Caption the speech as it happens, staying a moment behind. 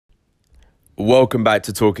Welcome back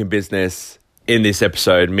to Talking Business. In this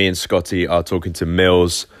episode, me and Scotty are talking to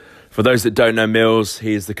Mills. For those that don't know Mills,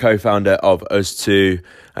 he is the co-founder of Us2,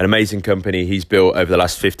 an amazing company he's built over the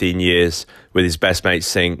last 15 years with his best mate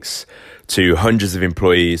Sinks to hundreds of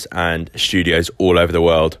employees and studios all over the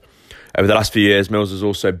world. Over the last few years, Mills has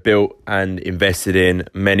also built and invested in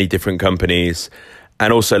many different companies.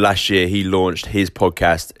 And also last year, he launched his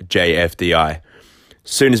podcast, JFDI. As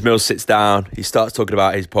soon as Mills sits down, he starts talking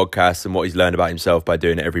about his podcast and what he's learned about himself by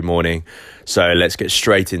doing it every morning. So let's get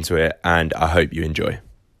straight into it, and I hope you enjoy.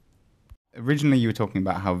 Originally, you were talking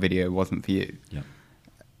about how video wasn't for you. Yeah.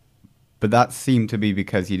 But that seemed to be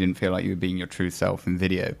because you didn't feel like you were being your true self in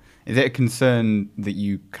video. Is it a concern that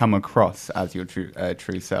you come across as your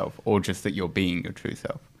true self, or just that you're being your true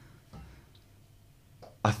self?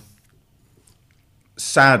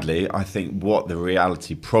 Sadly, I think what the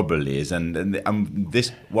reality probably is, and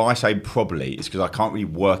this, why I say probably, is because I can't really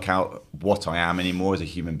work out what I am anymore as a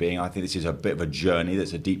human being. I think this is a bit of a journey,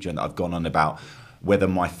 that's a deep journey that I've gone on about whether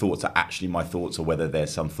my thoughts are actually my thoughts or whether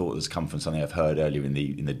there's some thought that's come from something I've heard earlier in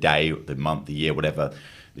the day, the month, the year, whatever,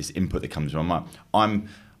 this input that comes from my mind.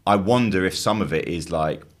 I wonder if some of it is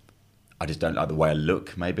like, I just don't like the way I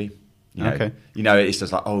look, maybe. Okay. It's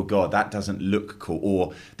just like, oh God, that doesn't look cool.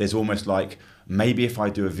 Or there's almost like, maybe if I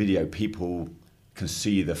do a video, people can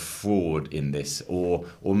see the fraud in this, or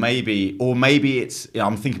maybe it's,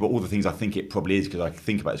 I'm thinking about all the things I think it probably is, because I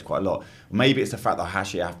think about this quite a lot. Maybe it's the fact that I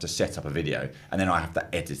actually have to set up a video and then I have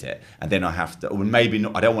to edit it, and then I have to, or maybe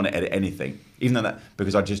not, I don't want to edit anything, even though that,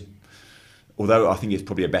 because although I think it's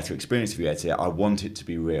probably a better experience if you edit it, I want it to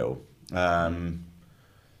be real.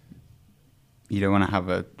 You don't want to have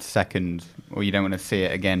a second, or you don't want to see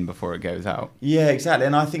it again before it goes out. Yeah, exactly.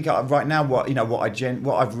 And I think right now, what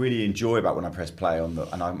I really enjoy about when I press play and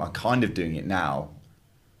I'm kind of doing it now,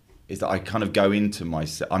 is that I kind of go into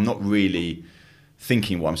myself. I'm not really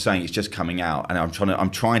thinking what I'm saying; it's just coming out, and I'm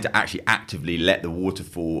trying to actually actively let the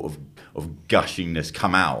waterfall of gushingness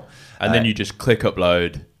come out. And then you just click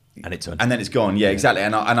upload, and it's on. And then it's gone. Yeah, exactly.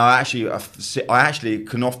 And I actually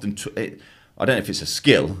can often. I don't know if it's a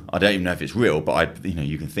skill. I don't even know if it's real, but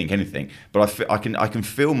you can think anything. But I can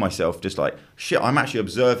feel myself just like, shit, I'm actually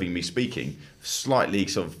observing me speaking slightly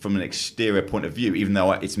sort of from an exterior point of view, even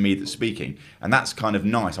though it's me that's speaking. And that's kind of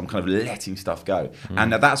nice. I'm kind of letting stuff go.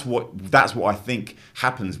 And that's what I think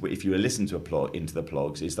happens if you listen to into the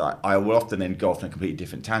blogs, is that I will often then go off on a completely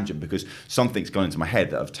different tangent because something's gone into my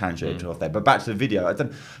head that I've tangented off there. But back to the video.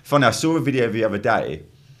 I saw a video the other day.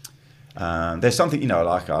 There's something,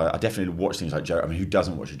 like I definitely watch things like Joe. I mean, who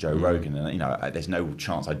doesn't watch a Joe Rogan? And there's no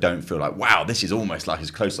chance I don't feel like, wow, this is almost like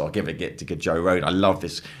as close as I'll get to Joe Rogan. I love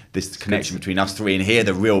this connection between us three, and here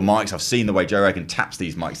the real mics. I've seen the way Joe Rogan taps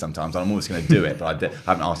these mics sometimes, and I'm always going to do it, but I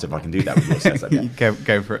haven't asked if I can do that with your setup yet.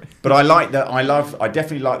 Go for it. But I like that. I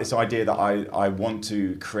definitely like this idea that I want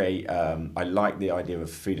to create. I like the idea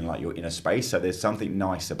of feeling like you're in a space. So there's something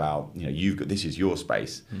nice about this is your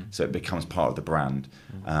space, so it becomes part of the brand.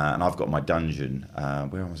 And I've got my dungeon.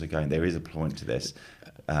 Where was I going? There is a point to this.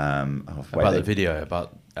 About the video,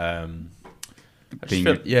 about... that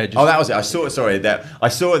was it. I saw it. Sorry, I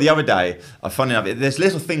saw it the other day. Funny enough, there's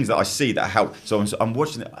little things that I see that help. So I'm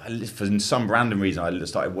watching it for some random reason. I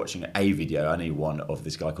started watching a video, only one, of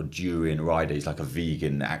this guy called Durian Ryder. He's like a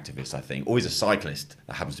vegan activist, I think, or he's a cyclist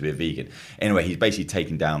that happens to be a vegan. Anyway, he's basically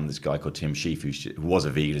taken down this guy called Tim Sheaf, who was a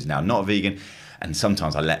vegan, is now not a vegan. And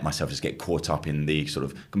sometimes I let myself just get caught up in the sort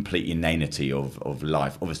of complete inanity of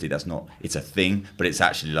life. Obviously, it's a thing, but it's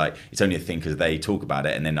actually like, it's only a thing because they talk about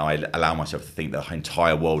it. And then I allow myself to think the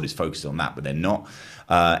entire world is focused on that, but they're not.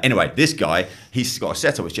 Anyway, this guy, he's got a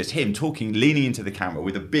setup. It's just him talking, leaning into the camera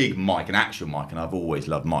with a big mic, an actual mic. And I've always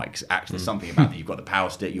loved mics. Actually, there's something about that. You've got the power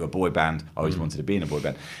stick. You're a boy band. I always wanted to be in a boy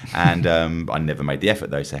band. And I never made the effort,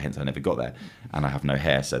 though, so hence I never got there. And I have no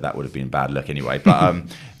hair, so that would have been bad luck anyway. But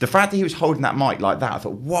the fact that he was holding that mic like that, I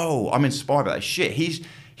thought, whoa, I'm inspired by that. Shit, he's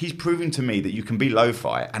proving to me that you can be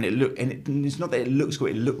lo-fi and it's not that it looks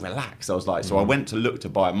good, it looked relaxed. I was like, so I went to look to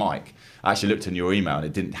buy a mic. I actually looked in your email and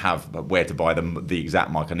it didn't have where to buy the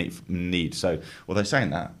exact mic I need. So, although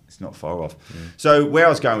saying that, it's not far off. So where I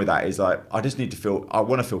was going with that is like, I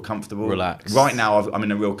want to feel comfortable. Relaxed. Right now, I'm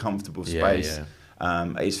in a real comfortable space. Yeah.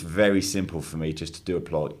 It's very simple for me just to do a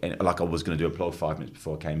blog, like I was going to do a blog 5 minutes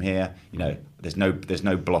before I came here. There's no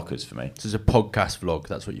blockers for me. So it's a podcast vlog.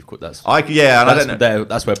 That's what you've got. That's where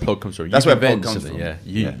plug comes from. That's where plug comes from. Yeah,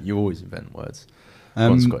 you always invent words.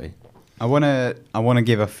 Scotty. I want to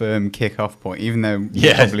give a firm kick-off point, even though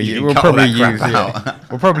we'll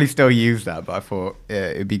probably still use that. But I thought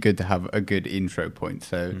it'd be good to have a good intro point.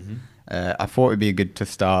 So I thought it'd be good to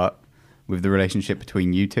start with the relationship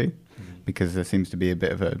between you two. because there seems to be a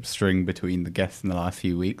bit of a string between the guests in the last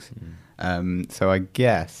few weeks. So I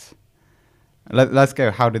guess let's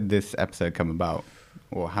go. How did this episode come about,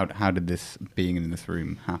 or how did this being in this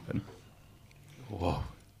room happen? Whoa.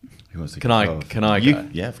 Who wants to Can kick I? off? Can I You- go?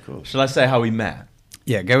 Yeah, of course. Shall I say how we met?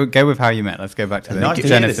 Yeah, go with how you met. Let's go back to the Nice to hear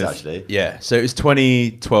genesis. this, actually. Yeah. So it was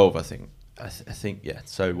 2012, I think. I think yeah.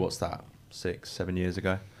 So what's that? 6-7 years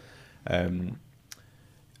ago.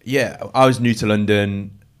 Yeah, I was new to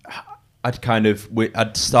London. I'd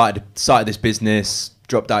started this business,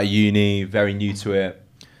 dropped out of uni, very new to it,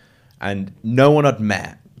 and no one I'd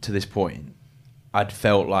met to this point I'd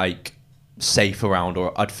felt like safe around,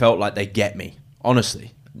 or I'd felt like they get me.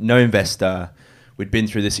 Honestly, no investor. We'd been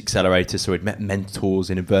through this accelerator, so we'd met mentors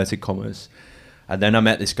in inverted commas, and then I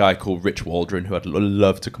met this guy called Rich Waldron, who I'd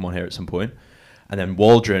love to come on here at some point. And then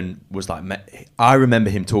Waldron was like, I remember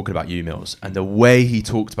him talking about you, Mills, and the way he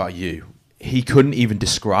talked about you, he couldn't even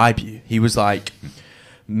describe you. He was like,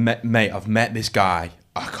 mate, I've met this guy.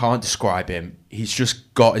 I can't describe him. He's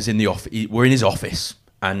just got us in the office. We're in his office,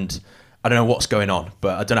 and I don't know what's going on,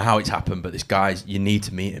 but I don't know how it's happened, but this guy, you need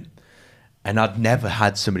to meet him. And I'd never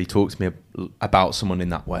had somebody talk to me about someone in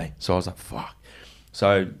that way. So I was like, fuck.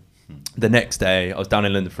 So the next day, I was down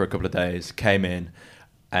in London for a couple of days, came in,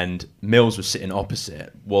 and Mills was sitting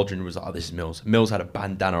opposite. Waldron was like, oh, this is Mills. Mills had a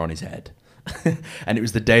bandana on his head. And it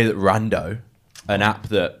was the day that Rando, an app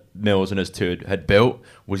that Mills and us two had built,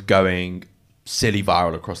 was going silly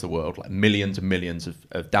viral across the world, like millions and millions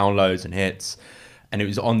of downloads and hits. And it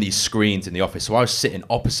was on these screens in the office. So I was sitting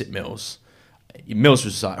opposite Mills. Mills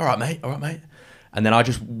was just like, all right, mate. And then I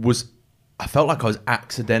felt like I was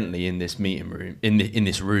accidentally in this meeting room, in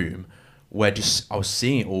this room, where I was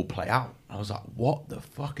seeing it all play out. I was like, what the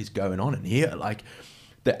fuck is going on in here? Like,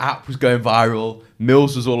 the app was going viral.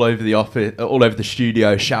 Mills was all over the office, all over the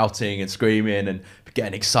studio, shouting and screaming and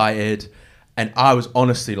getting excited. And I was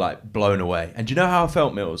honestly like blown away. And do you know how I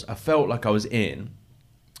felt, Mills? I felt like I was in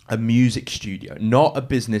a music studio, not a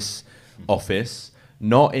business office,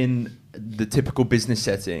 not in the typical business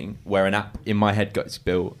setting where an app in my head gets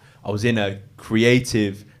built. I was in a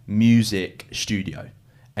creative music studio,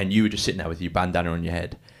 and you were just sitting there with your bandana on your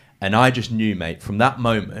head. And I just knew, mate, from that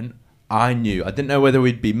moment, I knew. I didn't know whether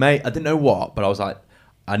we'd be mate. I didn't know what, but I was like,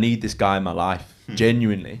 I need this guy in my life,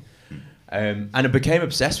 genuinely. And I became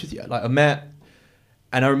obsessed with you. Like, I met,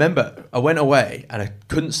 and I remember I went away and I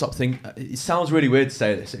couldn't stop thinking. It sounds really weird to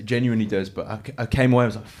say this. It genuinely does. But I came away. I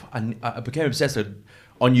was like, I became obsessed.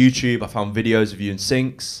 On YouTube, I found videos of you in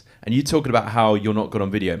Syncs, and you talking about how you're not good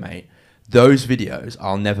on video, mate. Those videos,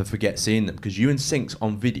 I'll never forget seeing them, because you and Syncs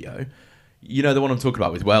on video, you know the one I'm talking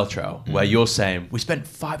about with Whale Trail, where you're saying, we spent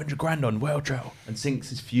 500 grand on Whale Trail, and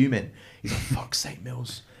Syncs is fuming. He's like, fuck's sake,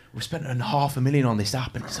 Mills, we spent $500,000 on this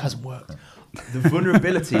app and it hasn't worked. The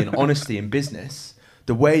vulnerability and honesty in business,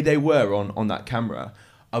 the way they were on that camera,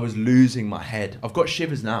 I was losing my head. I've got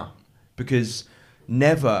shivers now, because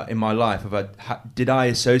never in my life did I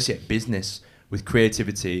associate business with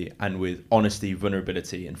creativity and with honesty,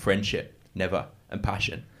 vulnerability and friendship. Never. And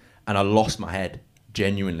passion. And I lost my head,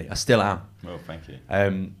 genuinely. I still am. Well, thank you.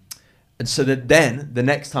 And so then the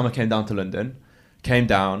next time I came down to London,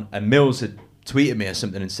 and Mills had tweeted me or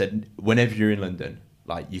something and said, whenever you're in London,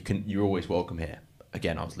 like, you're always welcome here.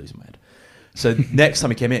 Again, I was losing my head. So next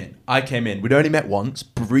time I came in, we'd only met once,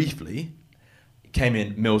 briefly. Came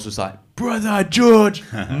in, Mills was like, brother George,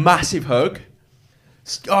 massive hug.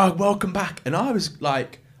 Oh, welcome back. And I was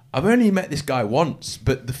like, I've only met this guy once,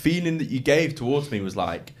 but the feeling that you gave towards me was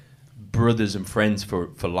like brothers and friends for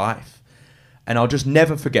life. And I'll just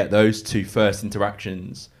never forget those two first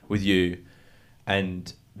interactions with you.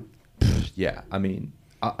 And yeah, I mean,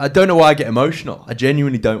 I don't know why I get emotional. I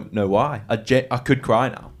genuinely don't know why. I could cry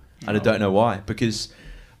now, and I don't know why, because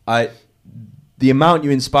the amount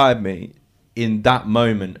you inspired me in that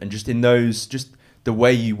moment, and just in those, just the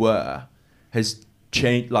way you were, has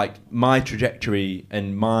changed like my trajectory,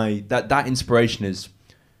 and that inspiration has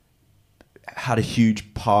had a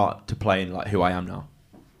huge part to play in like who I am now.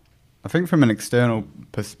 I think from an external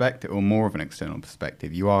perspective, or more of an external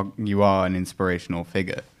perspective, you are an inspirational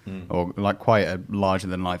figure, or like quite a larger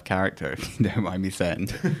than life character, if you don't mind me saying.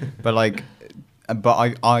 But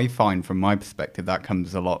I find from my perspective that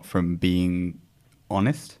comes a lot from being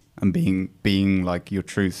honest and being like your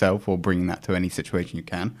true self, or bringing that to any situation you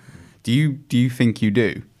can. Do you think you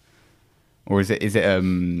do, or is it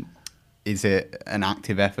an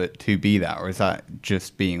active effort to be that, or is that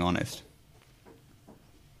just being honest?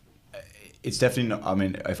 It's definitely not. I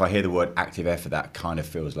mean, if I hear the word active effort, that kind of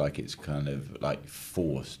feels like it's kind of like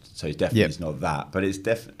forced. So it's definitely it's not that. But it's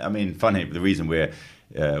definitely. I mean, funny. The reason we're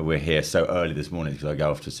here so early this morning because I go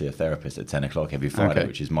off to see a therapist at 10 o'clock every Friday,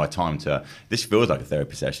 which is my time to. This feels like a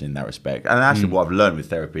therapy session in that respect. And actually, what I've learned with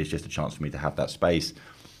therapy is just a chance for me to have that space.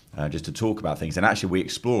 Just to talk about things, and actually we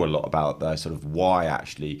explore a lot about the sort of why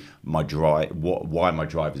actually my drive, why my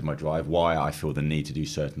drive is my drive, why I feel the need to do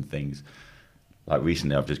certain things. Like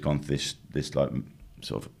recently, I've just gone through this like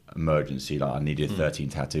sort of emergency. Like I needed 13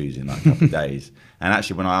 tattoos in like a couple of days, and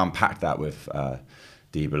actually when I unpacked that with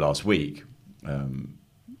Deba last week,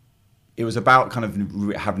 it was about kind of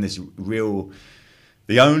having this real.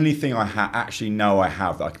 The only thing I actually know I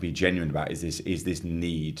have that I can be genuine about is this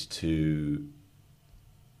need to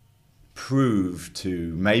prove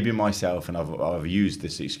to maybe myself, and I've used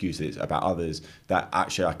this excuse about others, that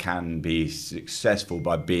actually I can be successful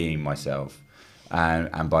by being myself,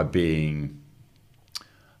 and by being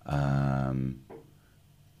by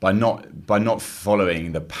not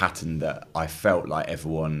following the pattern that I felt like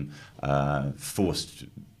everyone was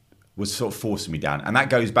sort of forcing me down. And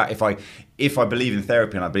that goes back, if I believe in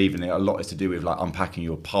therapy, and I believe in it, a lot is to do with like unpacking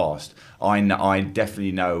your past. I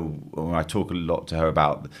definitely know, when I talk a lot to her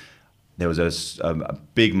about. There was a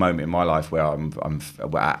big moment in my life where I'm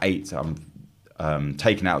at 8. I'm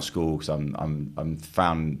taken out of school because I'm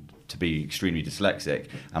found to be extremely dyslexic,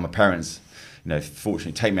 and my parents,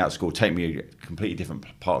 fortunately take me out of school, take me a completely different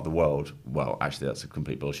part of the world. Well, actually, that's a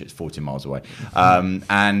complete bullshit. It's 40 miles away,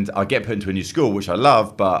 and I get put into a new school, which I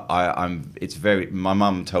love, but my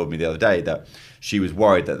mum told me the other day that she was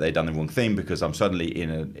worried that they'd done the wrong thing because I'm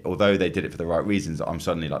suddenly although they did it for the right reasons, I'm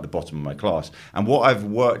suddenly like the bottom of my class. And what I've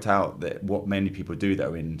worked out, that what many people do that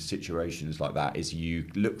are in situations like that, is you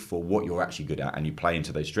look for what you're actually good at and you play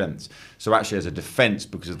into those strengths. So actually, as a defense,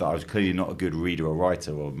 because of that, I was clearly not a good reader or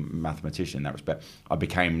writer or mathematician in that respect, I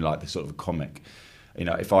became like the sort of comic. I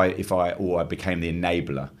became the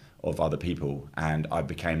enabler of other people, and I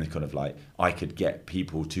became the kind of like, I could get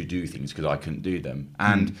people to do things because I couldn't do them.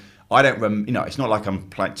 And I don't, it's not like I'm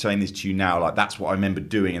saying this to you now, like that's what I remember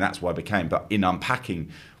doing and that's what I became. But in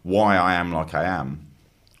unpacking why I am like I am,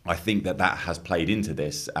 I think that has played into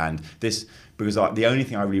this. And this, because the only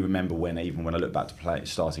thing I really remember even when I look back to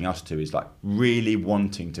starting Us Two, is like really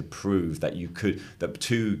wanting to prove that that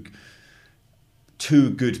two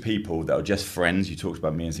good people that are just friends, you talked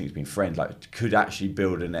about me and Sinks being friends, like could actually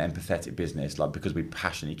build an empathetic business, like because we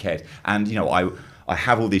passionately cared. And I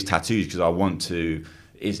have all these tattoos because I want to.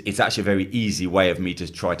 It's actually a very easy way of me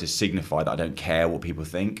to try to signify that I don't care what people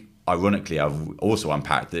think. Ironically, I've also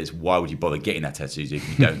unpacked that it's why would you bother getting that tattoo if you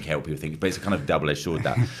don't care what people think? But it's a kind of double-edged sword,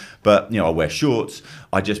 that. But I wear shorts.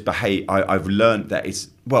 I just behave. I've learned that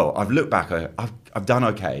I've looked back. I've done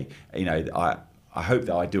okay. I hope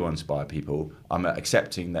that I do inspire people. I'm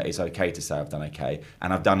accepting that it's okay to say I've done okay,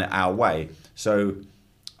 and I've done it our way. So,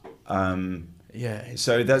 it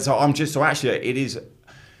is.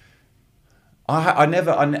 I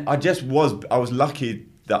was lucky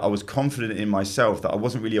that I was confident in myself, that I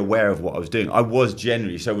wasn't really aware of what I was doing. I was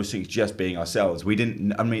generally, so was just being ourselves.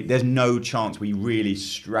 There's no chance we really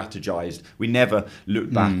strategized. We never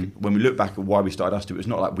looked back. When we look back at why we started Us Two, it was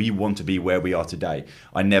not like we want to be where we are today.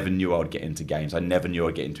 I never knew I would get into games. I never knew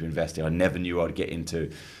I'd get into investing. I never knew I'd get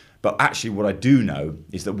into... But actually what I do know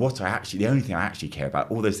is that the only thing I actually care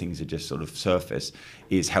about, all those things that just sort of surface,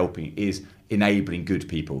 is enabling good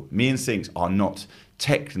people. Me and Sinks are not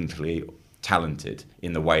technically talented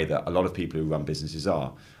in the way that a lot of people who run businesses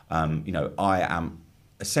are. I am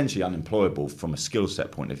essentially unemployable from a skill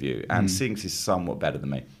set point of view, and Sinks is somewhat better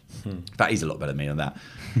than me. In fact, he's a lot better than me on that.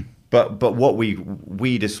 But what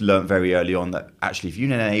we just learned very early on, that actually if you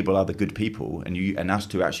enable other good people and Us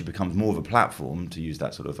Two actually becomes more of a platform, to use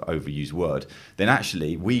that sort of overused word, then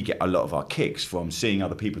actually we get a lot of our kicks from seeing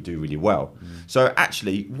other people do really well. So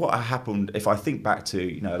actually what happened, if I think back to,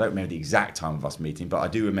 I don't remember the exact time of us meeting, but I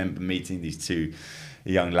do remember meeting these two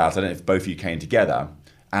young lads. I don't know if both of you came together.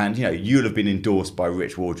 And you'll have been endorsed by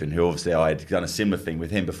Rich Waldron, who obviously I had done a similar thing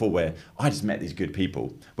with him before, where I just met these good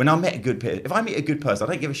people. When I met if I meet a good person,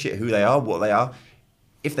 I don't give a shit who they are, what they are.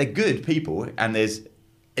 If they're good people and there's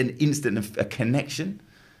an instant of a connection,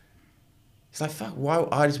 it's like, fuck, why?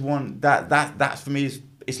 I just want that. That for me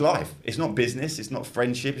it's life. It's not business. It's not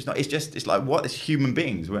friendship. It's like what? It's human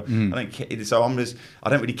beings. I don't care. So I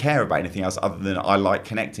don't really care about anything else other than I like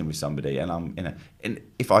connecting with somebody. And and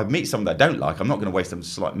if I meet someone that I don't like, I'm not going to waste a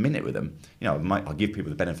slight minute with them. I'll give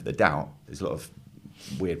people the benefit of the doubt. There's a lot of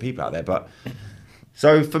weird people out there, but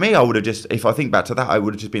so for me, I would have just, if I think back to that, I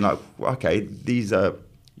would have just been like, okay, these are,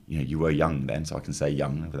 you were young then, so I can say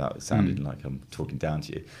young without sounding like I'm talking down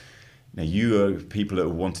to you. you are people that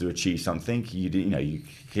wanted to achieve something. You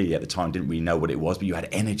clearly at the time didn't really know what it was, but you had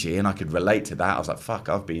energy, and I could relate to that. I was like, fuck,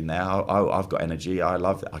 I've been there. I've got energy. I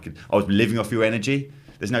love it. I was living off your energy.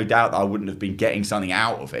 There's no doubt that I wouldn't have been getting something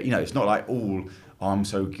out of it. It's not like I'm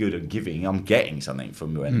so good at giving. I'm getting something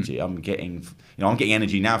from your energy. I'm getting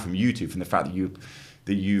energy now from you two, from the fact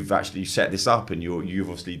that you've actually set this up and you've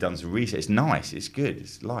obviously done some research. It's nice. It's good.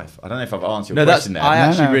 It's life. I don't know if I've answered your question there. I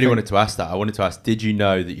actually really wanted to ask that. I wanted to ask, did you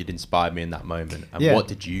know that you'd inspired me in that moment? And Yeah. what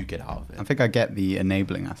did you get out of it? I think I get the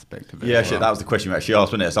enabling aspect of it. Yeah, as shit, well. that was the question you actually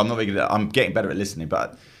asked, wasn't it? So I'm getting better at listening,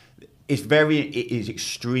 but it is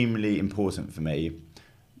extremely important for me.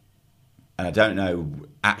 And I don't know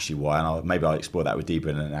actually why, and maybe I'll explore that with Deepa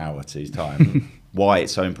in an hour or two's time, why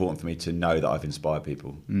it's so important for me to know that I've inspired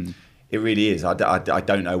people. It really is. I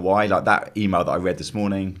don't know why. Like that email that I read this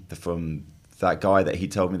morning from that guy that he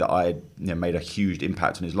told me that I made a huge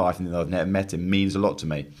impact on his life and that I've never met him means a lot to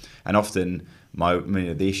me. And often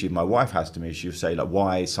the issue my wife has to me, she'll say like,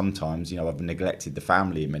 why sometimes I've neglected the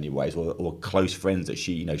family in many ways, or close friends that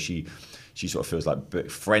she sort of feels like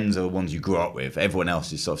friends are the ones you grew up with. Everyone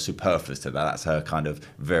else is sort of superfluous to that. That's her kind of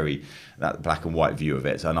that black and white view of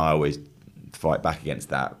it. And I always fight back against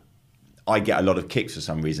that. I get a lot of kicks for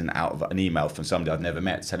some reason out of an email from somebody I've never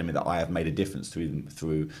met telling me that I have made a difference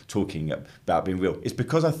through talking about being real. It's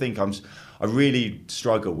because I think I really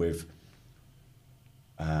struggle with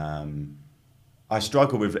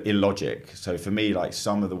illogic. So for me, like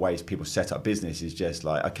some of the ways people set up business is just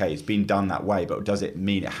like, okay, it's been done that way, but does it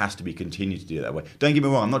mean it has to be continued to do it that way? Don't get me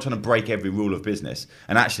wrong, I'm not trying to break every rule of business.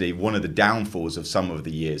 And actually, one of the downfalls of some of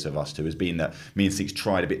the years of us two has been that me and Six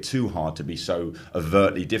tried a bit too hard to be so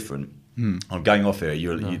overtly different. I'm going off here,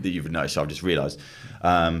 you've noticed, I've just realised.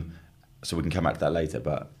 So we can come back to that later.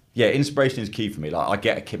 But yeah, inspiration is key for me. Like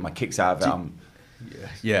I get my kicks out of it.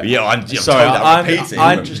 Yeah. I'm sorry.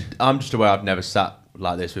 I'm just aware I've never sat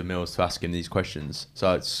like this with Mills to ask him these questions.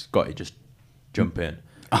 So Scotty, just jump in.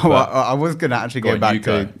 I was going to actually go back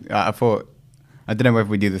to. I thought. I don't know whether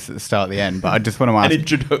we do this at the start or the end, but I just want to ask. An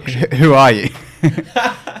introduction. Who are you?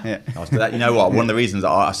 Yeah. You know what? One of the reasons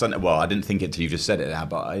I didn't think it until you just said it now,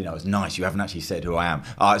 but it's nice. You haven't actually said who I am,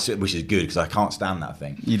 which is good because I can't stand that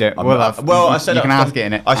thing. You don't. I said you can ask it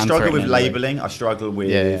in it. I struggle with labeling. I struggle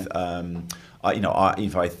with. For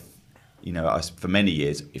many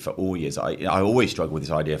years, for all years, I always struggled with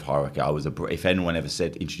this idea of hierarchy. If anyone ever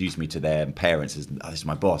introduced me to their parents as, this is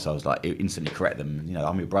my boss, I was like, instantly correct them.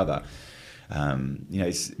 I'm your brother. And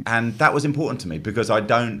that was important to me because I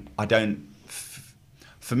don't.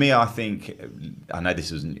 For me, I think I know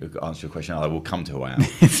this doesn't answer your question. I will come to who I am,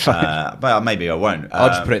 but maybe I won't. I'll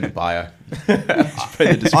just put it in the bio. Just put it in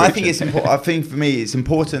the description. I think it's important. I think for me, it's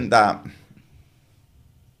important that.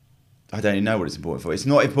 I don't even know what it's important for. It's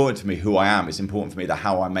not important to me who I am. It's important for me that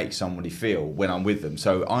how I make somebody feel when I'm with them.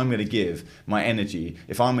 So I'm going to give my energy.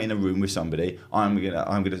 If I'm in a room with somebody, I'm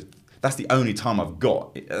gonna. That's the only time I've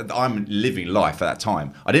got. I'm living life at that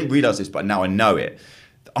time. I didn't realize this, but now I know it.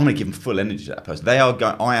 I'm going to give them full energy to that person.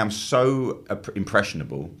 I am so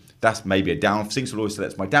impressionable. That's maybe a downfall. Sinks will always say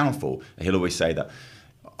that's my downfall. And he'll always say that.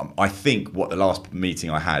 I think what the last meeting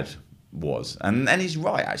I had was, and he's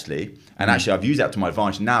right actually. And actually, I've used that to my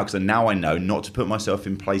advantage now because now I know not to put myself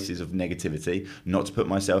in places of negativity, not to put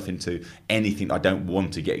myself into anything I don't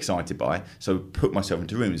want to get excited by. So put myself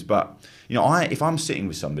into rooms. But if I'm sitting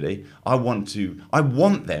with somebody, I want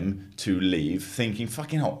them to leave thinking,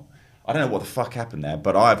 fucking hell, I don't know what the fuck happened there,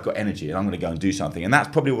 but I've got energy and I'm going to go and do something. And that's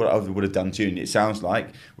probably what I would have done too. And it sounds like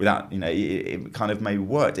without, it kind of maybe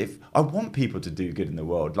worked. If I want people to do good in the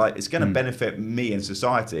world, like it's going to benefit me and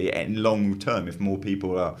society in long term if more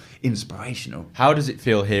people are inspirational. How does it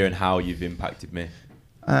feel hearing how you've impacted me?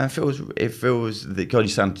 It feels that God, you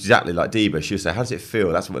sound exactly like Deepa. She'll say, how does it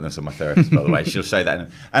feel? That's what that's my therapist, by the way. She'll say that.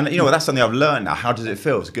 And that's something I've learned now. How does it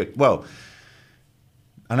feel? It's good. Well,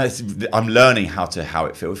 I know I'm learning how it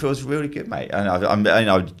feels. It feels really good, mate. And I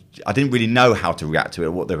didn't really know how to react to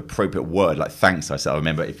it, what the appropriate word, like thanks. I said, I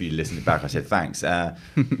remember if you listened back, I said thanks.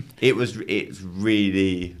 It's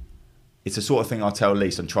the sort of thing I'll tell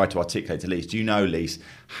Lise and try to articulate to Lise. Do you know, Lise,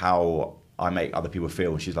 how I make other people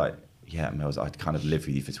feel? And she's like, yeah, Mills, I kind of lived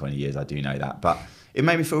with you for 20 years. I do know that. But it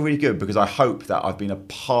made me feel really good because I hope that I've been a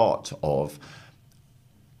part of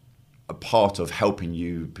helping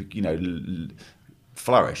you,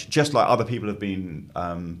 flourish, just like other people have been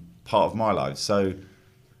part of my life. So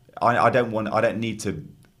I don't have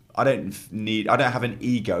an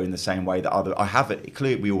ego in the same way that I have it.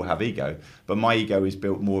 Clearly, we all have ego, but my ego is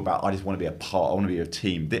built more about I just want to be a part. I want to be a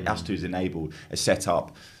team. Us two is enabled, a set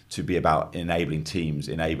up to be about enabling teams,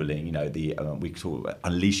 enabling, you know, the we talk about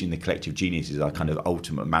unleashing the collective genius is our kind of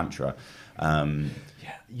ultimate mantra.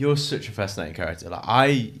 Yeah, you're such a fascinating character.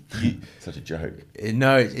 Like Such a joke.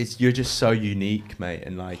 No, you're just so unique, mate.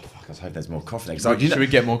 And like, Fuck, I hope there's more coffee. should we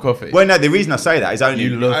get more coffee? Well, no, the reason I say that is only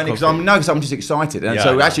You love because coffee. I'm just excited, and Yeah, so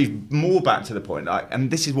I know. actually more back to the point. Like, and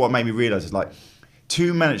this is what made me realise is like.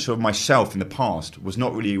 Too much of myself in the past was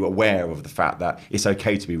not really aware of the fact that it's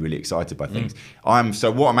okay to be really excited by things. So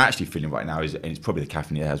what I'm actually feeling right now is, and it's probably the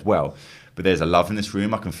caffeine as well, but there's a love in this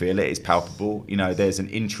room. I can feel it. It's palpable. You know, there's an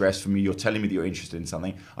interest from you. You're telling me that you're interested in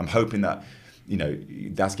something. I'm hoping that, you know,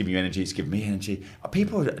 that's giving you energy. It's giving me energy.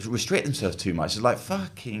 People restrict themselves too much. It's like,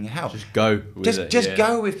 fucking hell. Just go with it.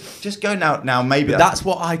 Just go now. Now maybe That's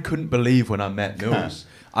what I couldn't believe when I met Mills.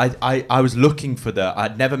 I was looking for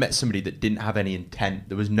I'd never met somebody that didn't have any intent.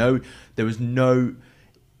 There was no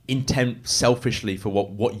intent selfishly for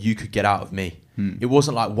what you could get out of me. It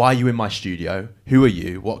wasn't like, why are you in my studio? Who are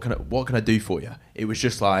you? What can I do for you? It was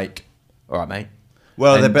just like, all right, mate.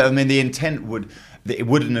 Well, but I mean, the intent it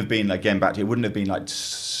wouldn't have been, again, back to it wouldn't have been like,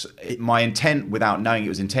 my intent without knowing it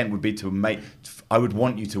was intent would be I would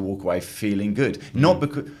want you to walk away feeling good. Not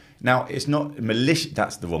because, now it's not malicious,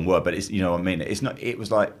 that's the wrong word, but it's, you know what I mean? It's not, it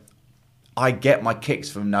was like, I get my kicks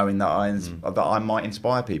from knowing that I might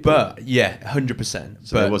inspire people. But yeah, 100%.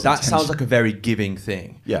 So But that sounds like a very giving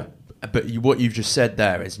thing. Yeah. But what you've just said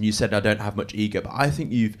there is, and you said I don't have much ego, but I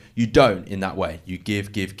think you don't in that way. You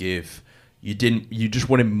give. You just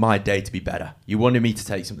wanted my day to be better. You wanted me to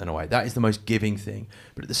take something away. That is the most giving thing.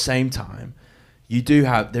 But at the same time,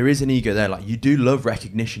 there is an ego there. Like, you do love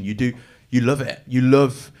recognition. You love it.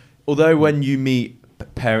 Although when you meet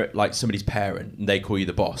like somebody's parent and they call you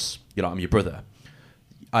the boss, you're like, I'm your brother.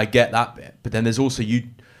 I get that bit. But then there's also you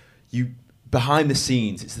behind the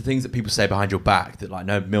scenes. It's the things that people say behind your back that, like,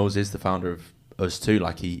 no, Mills is the founder of us too.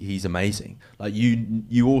 Like, he's amazing. Like,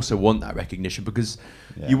 you also want that recognition because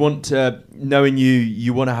you want to, knowing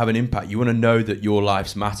you want to have an impact. You want to know that your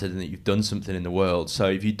life's mattered and that you've done something in the world. So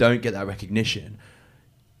if you don't get that recognition,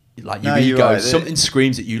 like, your ego, right. something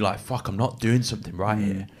screams at you like, fuck, I'm not doing something right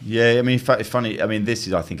here. Yeah, I mean, it's funny. I mean, this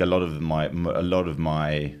is, I think, a lot of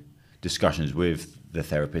my discussions with the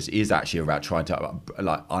therapist is actually about trying to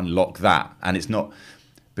like unlock that, and it's not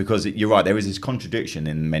because you're right. There is this contradiction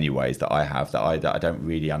in many ways that I have that I don't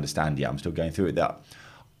really understand yet. I'm still going through it. That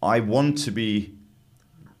I want to be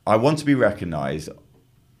recognised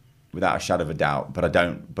without a shadow of a doubt, but I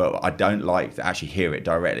don't like to actually hear it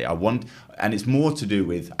directly. And it's more to do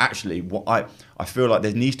with actually what I feel like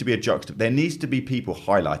there needs to be there needs to be people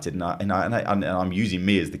highlighted, and I'm using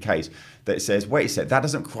me as the case, that says, wait a sec, that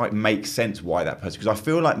doesn't quite make sense why that person, because I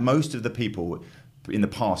feel like most of the people in the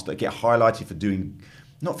past that get highlighted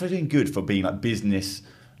not for doing good, for being like business,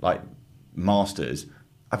 like masters,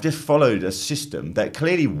 I've just followed a system that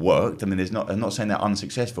clearly worked. I mean, I'm not saying they're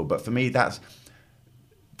unsuccessful, but for me, that's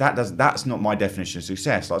not my definition of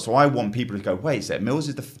success. Like, so I want people to go, wait a sec,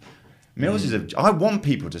 I want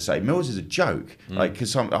people to say Mills is a joke. Like,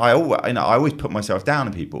 because I always put myself down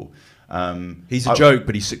on people. He's a joke,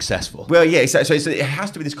 but he's successful. Well, yeah, so it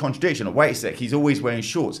has to be this contradiction. Like, wait a sec, he's always wearing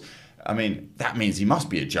shorts. I mean, that means he must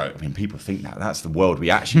be a joke. I mean, people think that's the world we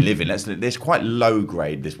actually live in. It's quite low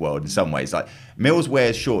grade, this world, in some ways. Like, Mills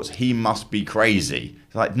wears shorts, he must be crazy.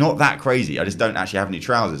 It's like, not that crazy. I just don't actually have any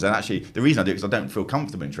trousers. And actually, the reason I do it is I don't feel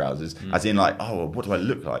comfortable in trousers, as in like, oh, well, what do I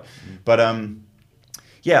look like? But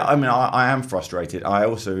yeah, I mean, I am frustrated. I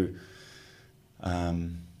also,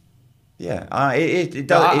 it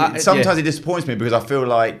does. Sometimes it disappoints me because I feel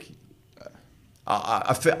like,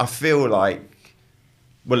 I feel like,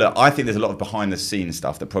 well, look, I think there's a lot of behind the scenes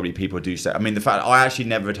stuff that probably people do say. I mean, the fact I actually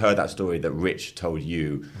never had heard that story that Rich told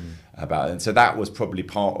you about, and so that was probably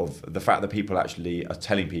part of the fact that people actually are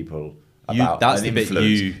telling people about that's an the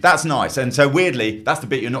influence. bit That's nice, and so weirdly, that's the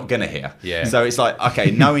bit you're not gonna hear. Yeah. So it's like,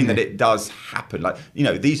 okay, knowing that it does happen, like, you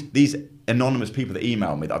know, these anonymous people that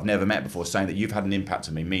email me that I've never met before saying that you've had an impact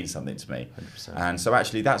on me means something to me. 100%. And so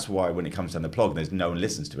actually that's why when it comes down the plug, there's no one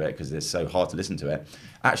listens to it because it's so hard to listen to it.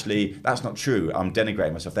 Actually, that's not true. I'm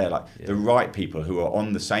denigrating myself there. Like, the right people who are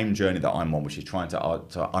on the same journey that I'm on, which is trying to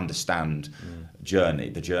understand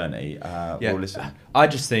the journey, will listen. I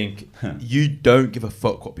just think you don't give a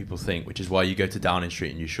fuck what people think, which is why you go to Downing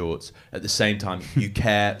Street in your shorts. At the same time, you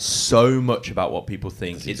care so much about what people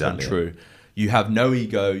think. That's exactly untrue. It. You have no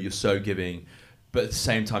ego. You're so giving, but at the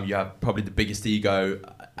same time, you have probably the biggest ego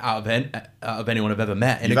out of anyone I've ever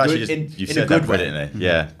met. You've said that brilliantly.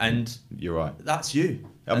 Yeah, and you're right. That's you.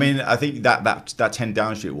 I mean, I think that 10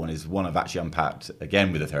 Downing Street one is one I've actually unpacked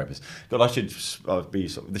again with a therapist. God,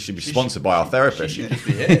 this should be sponsored by our therapist. She should just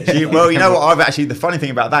be here. Well, you know what? the funny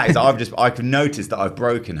thing about that is I've noticed that I've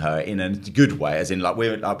broken her in a good way, as in like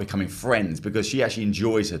we're like becoming friends, because she actually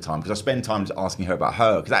enjoys her time, because I spend time asking her about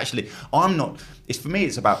her, because actually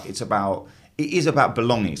it is about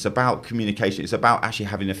belonging. It's about communication. It's about actually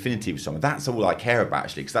having affinity with someone. That's all I care about,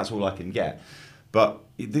 actually, because that's all I can get. But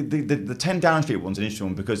the 10 Downing Street one's an interesting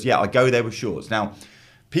one because, I go there with shorts. Now,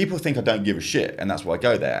 people think I don't give a shit, and that's why I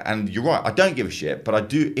go there. And you're right, I don't give a shit, but I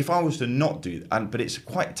do. If I was to not do, but it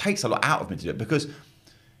takes a lot out of me to do it, because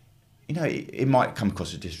it might come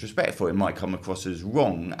across as disrespectful. It might come across as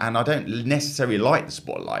wrong, and I don't necessarily like the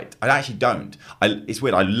spotlight. I actually don't. It's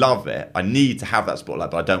weird. I love it. I need to have that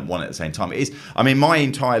spotlight, but I don't want it at the same time. It is. I mean, my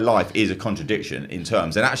entire life is a contradiction in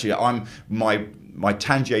terms, and actually, my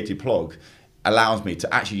tangentiated plug allows me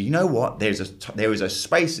to actually, you know what? There is a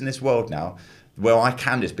space in this world now where I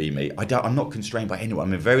can just be me. I'm not constrained by anyone.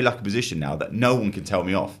 I'm in a very lucky position now that no one can tell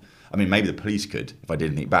me off. I mean, maybe the police could if I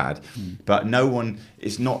did anything bad, but no one.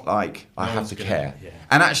 It's not like I have to care. Yeah.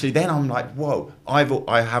 And actually, then I'm like, whoa!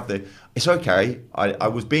 It's okay. I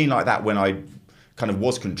was being like that when I kind of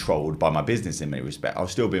was controlled by my business in many respects. I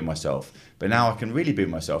was still being myself, but now I can really be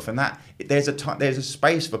myself. And that there's a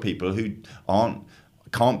space for people who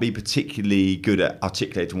can't be particularly good at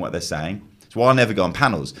articulating what they're saying. So why I never go on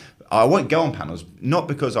panels. I won't go on panels, not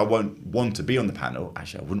because I won't want to be on the panel.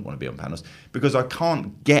 Actually, I wouldn't want to be on panels, because I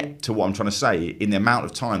can't get to what I'm trying to say in the amount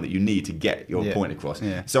of time that you need to get your point across.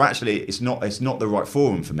 Yeah. So actually, it's not the right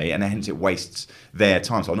forum for me, and hence it wastes their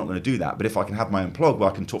time. So I'm not going to do that. But if I can have my own blog where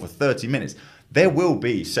I can talk for 30 minutes, there will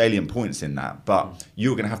be salient points in that, but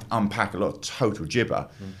you're going to have to unpack a lot of total gibber.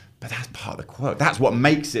 But that's part of the quirk. That's what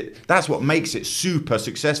makes it super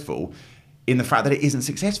successful, in the fact that it isn't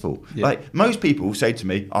successful. Yeah. Like most people say to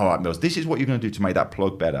me, "All right, Mills, this is what you're going to do to make that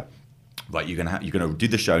plug better. Like you're going to do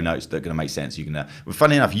the show notes that are going to make sense. Well,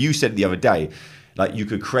 funny enough, you said the other day, like you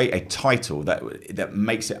could create a title that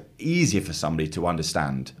makes it easier for somebody to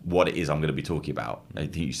understand what it is I'm going to be talking about. I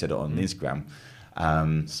think you said it on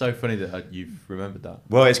Instagram. So funny that you've remembered that.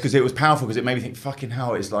 Well, it's because it was powerful, because it made me think, fucking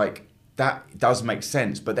hell, it's like, that does make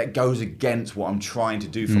sense, but that goes against what I'm trying to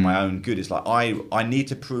do for my own good. It's like I need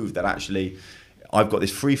to prove that actually I've got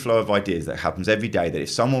this free flow of ideas that happens every day, that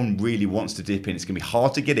if someone really wants to dip in, it's going to be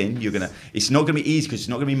hard to get in. It's not going to be easy because it's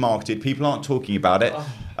not going to be marketed. People aren't talking about it.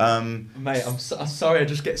 Mate, I'm sorry. I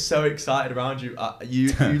just get so excited around you. You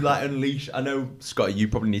like unleash. I know, Scotty, you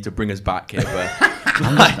probably need to bring us back here, but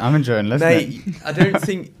I'm enjoying listening. Mate, I don't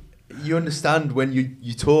think you understand when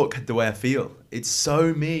you talk the way I feel. It's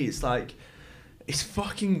so me. It's like, it's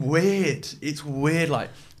fucking weird. It's weird. Like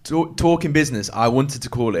talking business. I wanted to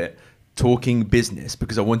call it Talking Business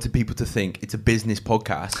because I wanted people to think it's a business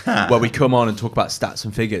podcast where we come on and talk about stats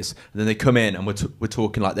and figures, and then they come in and we're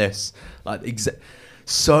talking like this. Like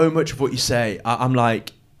so much of what you say, I'm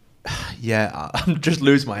like, yeah, I'm just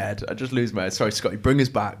losing my head. Sorry, Scotty, bring us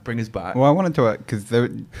back. Well, I wanted to, because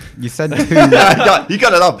you said two. You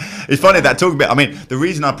got to love. It's funny that talking about. I mean, the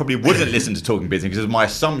reason I probably wouldn't listen to Talking Business, because my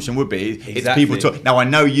assumption would be it's people talk. Now I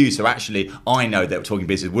know you, so actually I know that Talking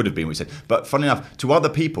Business would have been what you said. But funny enough, to other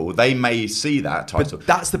people, they may see that title. But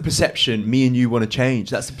that's the perception me and you want to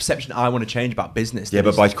change. That's the perception I want to change about business. Yeah,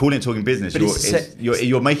 but by calling it Talking Business,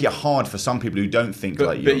 you're making it hard for some people who don't think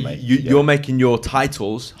like you. But you're making your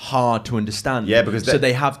titles hard to understand. Yeah, because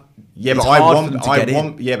they have. Yeah,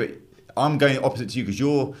 but Yeah, but I'm going opposite to you,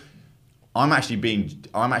 because I'm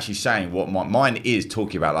actually saying what mine is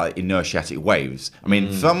talking about, like inertiatic waves. I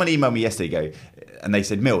mean, someone emailed me yesterday and they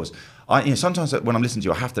said, Mills, sometimes when I'm listening to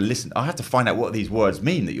you, I have to find out what these words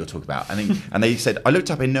mean that you're talking about. And they said, I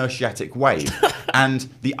looked up inertiatic wave, and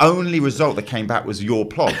the only result that came back was your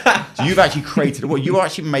plot. So you've actually created you're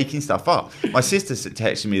actually making stuff up. My sister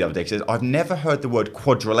texted me the other day, she says, I've never heard the word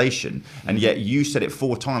quadrillation, and yet you said it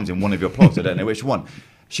 4 times in one of your plots. I don't know which one.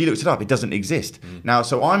 She looked it up. It doesn't exist. Now,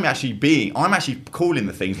 so I'm actually calling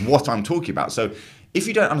the things what I'm talking about. So if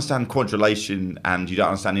you don't understand quadrillation and you don't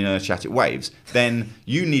understand inertiatic waves, then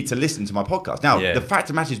you need to listen to my podcast. Now, the fact of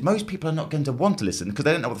the matter is most people are not going to want to listen because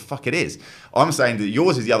they don't know what the fuck it is. I'm saying that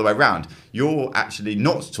yours is the other way around. You're actually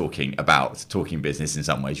not talking about talking business in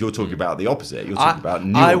some ways. You're talking about the opposite. You're talking about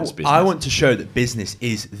nuanced business. I want to show that business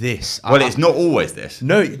is this. Well, it's not always this.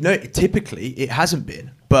 No, typically it hasn't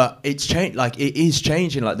been. But it's changed. Like it is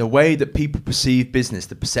changing. Like the way that people perceive business,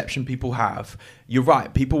 the perception people have. You're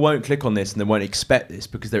right. People won't click on this and they won't expect this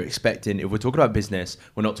because they're expecting. If we're talking about business,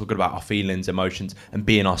 we're not talking about our feelings, emotions, and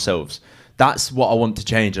being ourselves. that's what I want to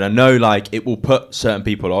change. And I know like it will put certain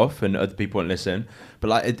people off and other people won't listen, but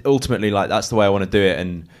like ultimately like that's the way I want to do it,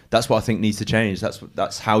 and that's what I think needs to change.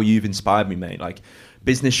 That's how you've inspired me, mate. Like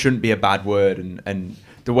business shouldn't be a bad word, and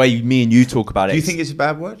the way me and you talk about it. Do you think it's a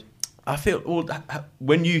bad word? I feel, well,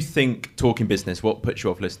 when you think talking business, what puts you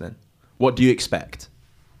off listening? What do you expect?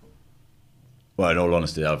 Well, in all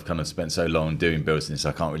honesty, I've kind of spent so long doing business,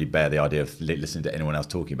 I can't really bear the idea of listening to anyone else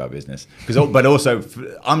talking about business. But also,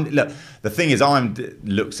 look, the thing is,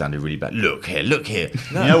 look sounded really bad. Look here.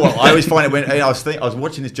 No. You know what? I always find it when I was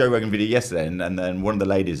watching this Joe Rogan video yesterday, and then one of the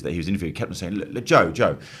ladies that he was interviewing kept on saying, look,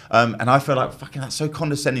 Joe, and I feel like fucking that's so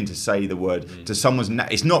condescending to say the word to someone's.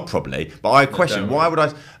 It's not probably, but I question why would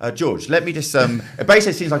I, George? Let me just. It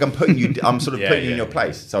basically seems like I'm putting you. I'm sort of putting you in your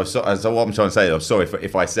place. So what I'm trying to say, I'm sorry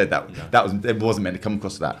if I said that. No. That wasn't meant to come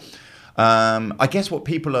across that. I guess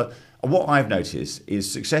what I've noticed is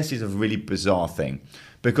success is a really bizarre thing,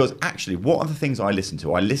 because actually what are the things I listen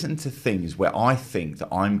to? I listen to things where I think that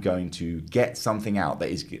I'm going to get something out that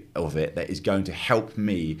is going to help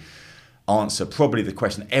me answer probably the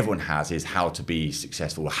question everyone has, is how to be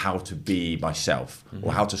successful, how to be myself,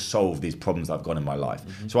 or how to solve these problems that I've got in my life.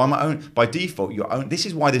 So I'm my own, by default, your own. This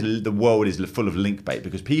is why the world is full of link bait,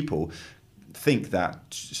 because people think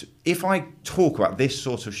that if I talk about this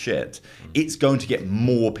sort of shit, it's going to get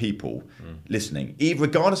more people listening,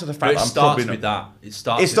 regardless of the fact that I'm probably not. It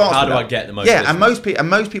starts with how do I get the most? Yeah, and most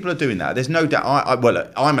people are doing that. There's no doubt.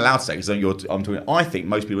 Well, I'm allowed to say because I'm talking. I think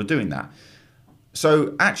most people are doing that.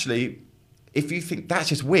 So actually, if you think that's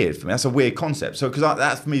just weird for me, that's a weird concept. So because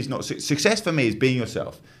that for me is not success. For me is being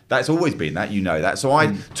yourself. That's always been that, you know that. So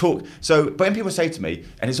I talk. So, but when people say to me,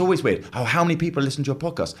 and it's always weird, oh, how many people listen to your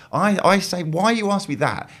podcast? I say, why you ask me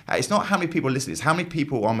that? It's not how many people listen. It's how many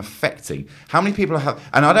people I'm affecting. How many people I have,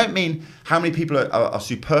 and I don't mean how many people are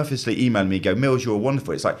superfluously emailing me, go, Mills, you're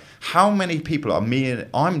wonderful. It's like how many people are me, and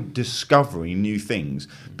I'm discovering new things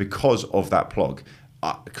because of that blog.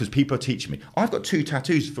 Because people are teaching me. I've got 2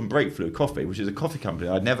 tattoos from Breakthrough Coffee, which is a coffee company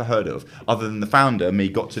I'd never heard of, other than the founder and me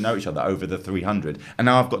got to know each other over the 300. And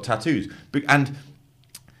now I've got tattoos. And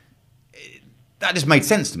that just made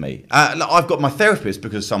sense to me. I've got my therapist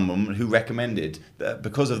because someone who recommended that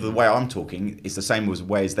because of the way I'm talking, it's the same as the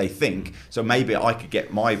way as they think. So maybe I could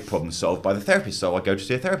get my problem solved by the therapist. So I go to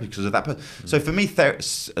see a therapist because of that person. So for me,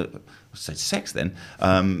 sex then.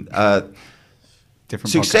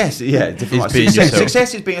 Different success, podcast. yeah, different.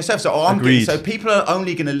 Success is being yourself. So so people are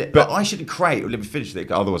only going to. But I shouldn't crave. Let me finish it,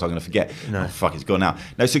 otherwise I'm going to forget. No. Oh, fuck, it's gone now.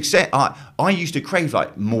 No success. I used to crave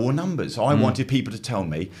like more numbers. I wanted people to tell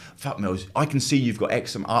me, "Fuck Mills, I can see you've got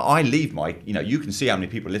X." I leave my. You can see how many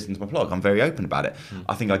people listen to my blog. I'm very open about it.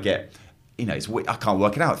 I think I get. I can't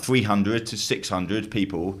work it out. 300 to 600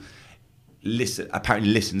 people. Apparently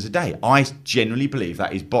listens a day. I genuinely believe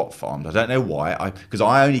that is bot farmed. I don't know why, because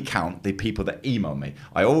I only count the people that email me.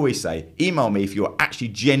 I always say, email me if you're actually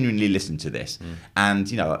genuinely listening to this.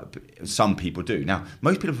 And, some people do. Now,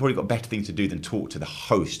 most people have probably got better things to do than talk to the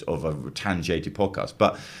host of a tangentiated podcast.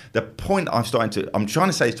 But the point I'm trying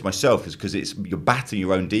to say this to myself is because you're battling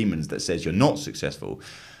your own demons that says you're not successful.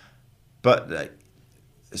 But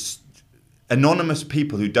anonymous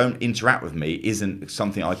people who don't interact with me isn't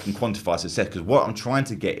something I can quantify as success, because what I'm trying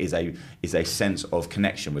to get is a sense of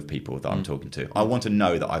connection with people that I'm talking to. I want to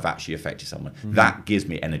know that I've actually affected someone. That gives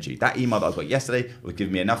me energy. That email that I got yesterday would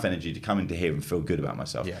give me enough energy to come into here and feel good about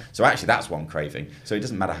myself. Yeah. So actually that's what I'm craving. So it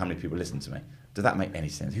doesn't matter how many people listen to me. Does that make any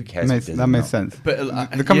sense? Who cares? That makes sense. But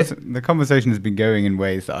the conversation has been going in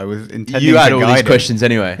ways that I was intending you to had all guide these questions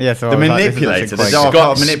anyway. Yeah, so the manipulator.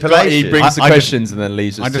 Scotty brings the questions and then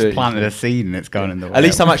leaves us. I just planted a seed and it's gone in the way. At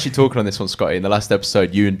least I'm actually talking on this one, Scotty. In the last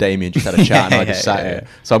episode, you and Damien just had a chat and I just sat here.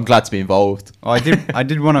 So I'm glad to be involved. I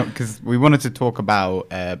did want to, because we wanted to talk about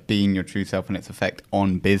being your true self and its effect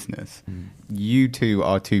on business. You two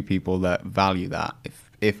are two people that value that.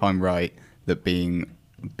 If I'm right, that being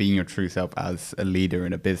your true self as a leader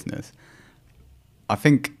in a business. I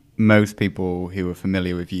think most people who are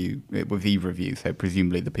familiar with either of you, so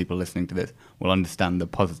presumably the people listening to this, will understand the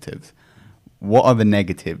positives. What are the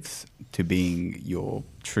negatives to being your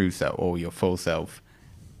true self or your full self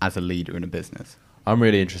as a leader in a business? I'm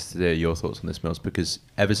really interested to hear your thoughts on this, Mills, because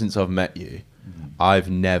ever since I've met you,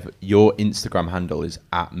 your Instagram handle is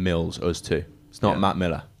 @MillsUs2. It's not Matt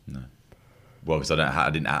Miller. No. Well, because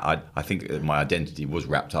I think my identity was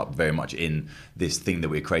wrapped up very much in this thing that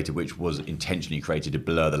we created, which was intentionally created to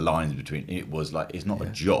blur the lines between. It was like, it's not a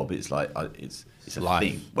job. It's like it's a life.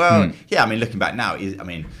 Thing. Well, yeah. I mean, looking back now, you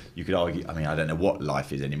could argue. I mean, I don't know what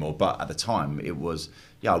life is anymore, but at the time, it was.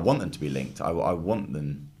 Yeah, I want them to be linked. I want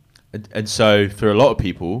them. And so, for a lot of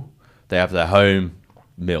people, they have their home,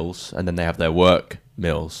 meals and then they have their work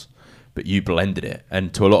meals, but you blended it.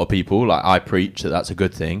 And to a lot of people, like, I preach that that's a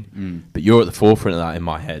good thing, but you're at the forefront of that in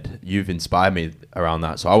my head. You've inspired me around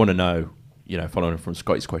that. So I want to know, you know, following from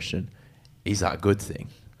Scotty's question, is that a good thing?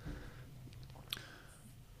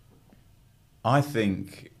 I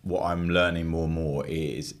think what I'm learning more and more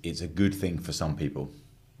is it's a good thing for some people.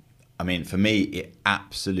 I mean, for me, it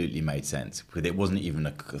absolutely made sense because it wasn't even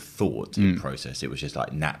a thought process. It was just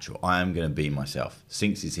like natural. I am going to be myself.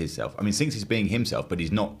 Sinks is his self. I mean, Sinks is being himself, but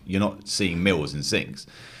he's not. You're not seeing Mills and Sinks.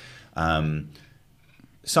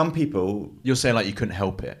 Some people, you're saying like you couldn't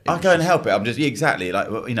help it. I couldn't help it. I'm just exactly like,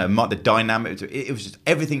 you know, the dynamic. It was just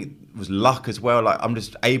everything was luck as well. Like, I'm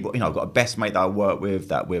just able. You know, I've got a best mate that I work with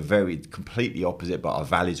that we're very completely opposite, but our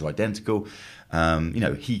values are identical. You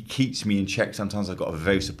know, he keeps me in check. Sometimes I've got a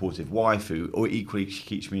very supportive wife who, or equally,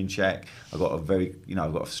 keeps me in check. I've got I've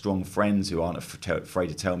got strong friends who aren't afraid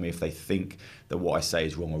to tell me if they think that what I say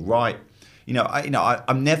is wrong or right. I'm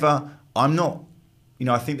not. You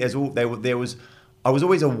know, I think I was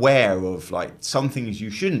always aware of like some things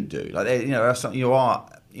you shouldn't do. Like, you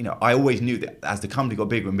know, I always knew that as the company got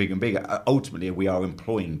bigger and bigger and bigger, ultimately we are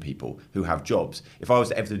employing people who have jobs. If I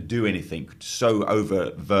was ever to do anything so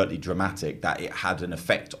overtly dramatic that it had an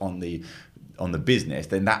effect on the business,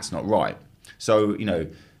 then that's not right. So, you know,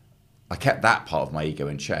 I kept that part of my ego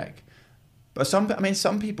in check. But some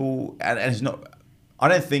people, and it's not, I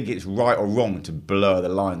don't think it's right or wrong to blur the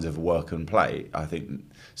lines of work and play. I think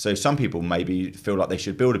so. Some people maybe feel like they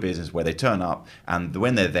should build a business where they turn up and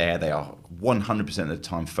when they're there, they are 100% of the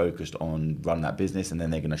time focused on running that business, and then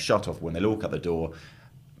they're going to shut off when they walk out the door.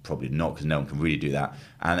 Probably not, because no one can really do that,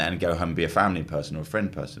 and go home and be a family person or a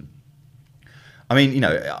friend person. I mean, you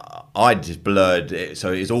know, I just blurred it,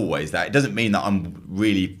 so it's always that. It doesn't mean that I'm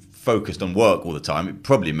really focused on work all the time. It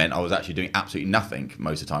probably meant I was actually doing absolutely nothing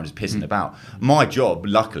most of the time, just pissing about. My job,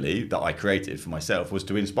 luckily, that I created for myself was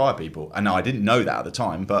to inspire people. And I didn't know that at the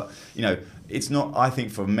time, but, you know, it's not, I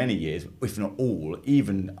think for many years, if not all,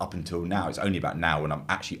 even up until now, it's only about now when I'm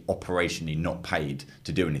actually operationally not paid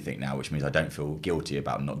to do anything now, which means I don't feel guilty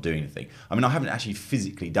about not doing anything. I mean, I haven't actually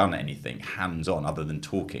physically done anything hands-on other than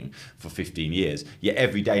talking for 15 years. Yet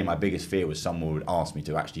every day my biggest fear was someone would ask me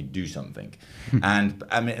to actually do something. And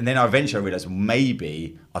then eventually I realised, well,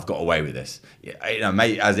 maybe I've got away with this. You know,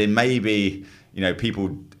 maybe, you know,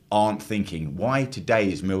 people aren't thinking, why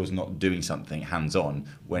today is Mills not doing something hands-on,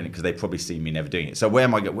 because they probably see me never doing it. So where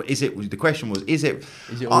am I going? The question was, is it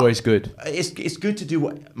always good? It's good to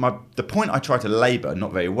do the point I try to labour,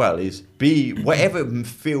 not very well, is be whatever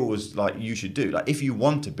feels like you should do. Like, if you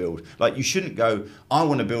want to build, like, you shouldn't go, I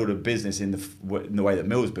want to build a business in the way that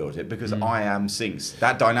Mills built it, because I am Sinks.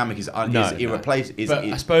 That dynamic is irreplaceable. But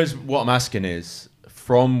I suppose what I'm asking is,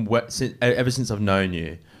 ever since I've known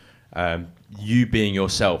you, you being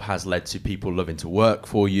yourself has led to people loving to work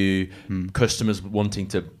for you, customers wanting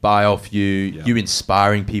to buy off you, you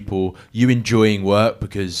inspiring people, you enjoying work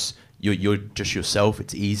because you're just yourself.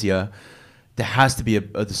 It's easier. There has to be a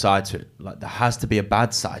other side to it. Like, there has to be a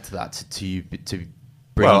bad side to that to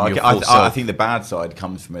bring your full self. I think the bad side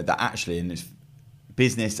comes from it that actually in this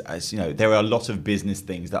business, as you know, there are a lot of business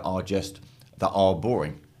things that are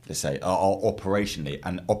boring. Let's say are operationally,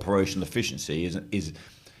 and operational efficiency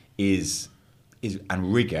is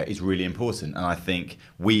and rigor is really important. And I think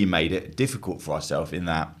we made it difficult for ourselves in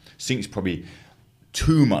that Sinks probably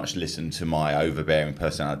too much listened to my overbearing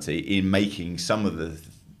personality in making some of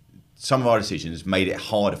our decisions, made it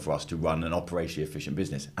harder for us to run an operationally efficient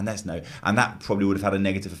business, and that probably would have had a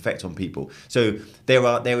negative effect on people. So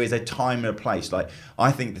there is a time and a place. Like,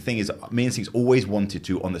 I think the thing is, me and Sinks always wanted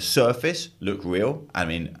to, on the surface, look real. I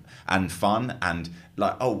mean, and fun, and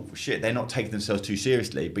like, oh shit, they're not taking themselves too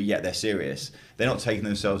seriously, but yet they're serious. They're not taking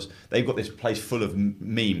themselves. They've got this place full of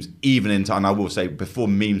memes. Even in time, I will say, before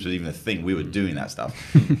memes was even a thing, we were doing that stuff.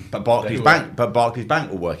 But Barclays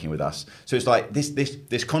Bank were working with us. So it's like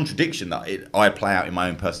this contradiction that I play out in my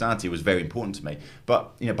own personality was very important to me.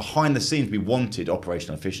 But, you know, behind the scenes, we wanted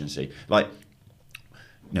operational efficiency. Like,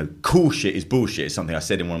 you know, cool shit is bullshit is something I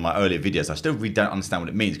said in one of my earlier videos. I still really don't understand what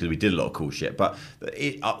it means because we did a lot of cool shit. But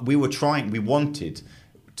we wanted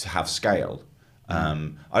to have scale.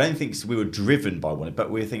 I don't think we were driven by one,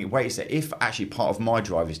 but we were thinking, wait a second, if actually part of my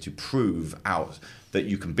drive is to prove out that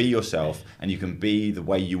you can be yourself and you can be the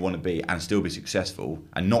way you want to be and still be successful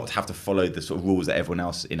and not have to follow the sort of rules that everyone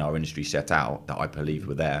else in our industry set out, that I believe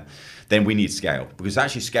were there, then we need scale, because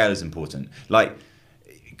actually scale is important. Like,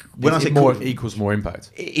 when I say more equals more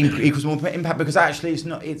impact, it equals more impact, because actually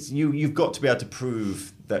you've got to be able to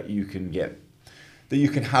prove that you can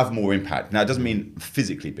have more impact. Now, it doesn't mean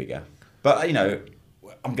physically bigger, but, you know,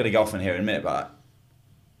 I'm going to go off on here in a minute, but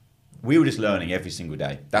we were just learning every single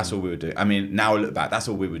day. That's all we were doing. I mean, now I look back, that's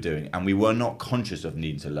all we were doing. And we were not conscious of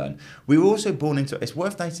needing to learn. We were also born into, it's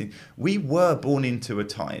worth noting, we were born into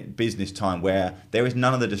a business time where there is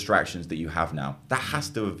none of the distractions that you have now. That has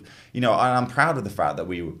to have, and I'm proud of the fact that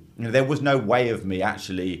there was no way of me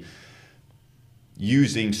actually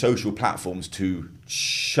using social platforms to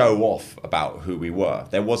show off about who we were.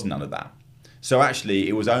 There was none of that. So actually,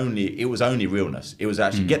 it was only realness. It was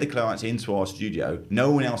actually get the clients into our studio.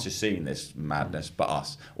 No one else is seeing this madness but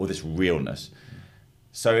us, or this realness.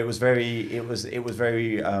 So it was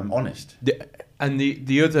very honest.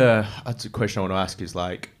 The other question I want to ask is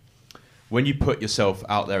like, when you put yourself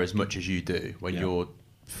out there as much as you do, when you're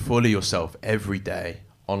fully yourself every day,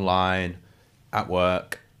 online, at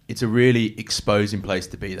work, it's a really exposing place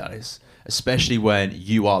to be. That is. Especially when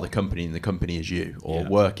you are the company and the company is you, or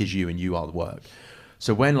work is you and you are the work.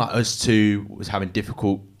 So when like us two was having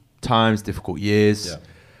difficult times, difficult years,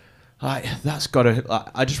 like that's got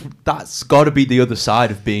to be the other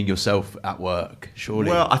side of being yourself at work,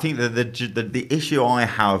 surely. Well, I think that the issue I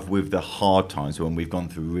have with the hard times when we've gone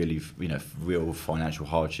through really, real financial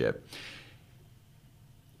hardship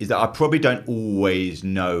is that I probably don't always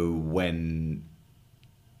know when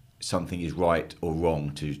something is right or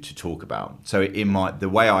wrong to talk about. So the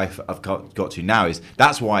way I've got to now is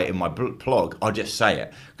that's why in my blog I'll just say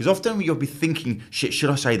it, because often you'll be thinking, shit,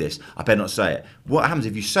 should I say this? I better not say it. What happens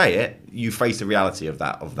if you say it? You face the reality of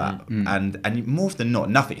that, and more often than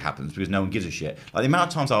not, nothing happens because no one gives a shit. Like the amount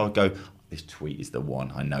of times I'll go, this tweet is the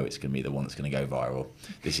one. I know it's going to be the one that's going to go viral.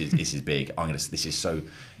 This is big. This is so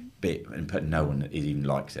big, but no one even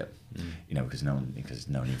likes it. Because no one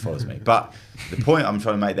even follows me. But the point I'm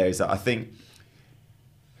trying to make there is that I think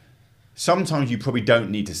sometimes you probably don't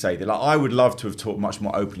need to say that. Like I would love to have talked much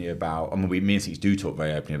more openly about. I mean, me and Six do talk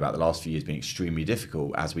very openly about the last few years being extremely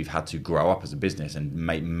difficult as we've had to grow up as a business and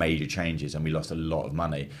make major changes, and we lost a lot of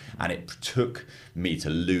money. And it took me to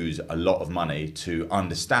lose a lot of money to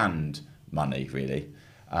understand money, really.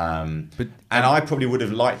 And I probably would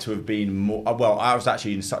have liked to have been more. Well, I was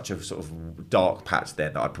actually in such a sort of dark patch there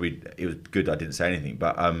that it was good I didn't say anything.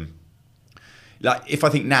 But like if I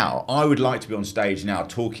think now, I would like to be on stage now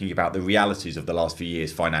talking about the realities of the last few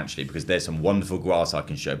years financially, because there's some wonderful graphs I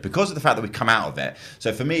can show because of the fact that we've come out of it.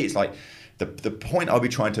 So for me, it's like the point I'll be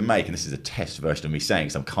trying to make, and this is a test version of me saying,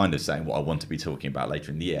 because I'm kind of saying what I want to be talking about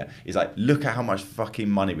later in the year, is like look at how much fucking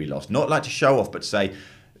money we lost. Not like to show off, but to say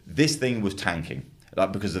this thing was tanking.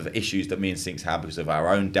 Like because of issues that me and Sinks had, because of our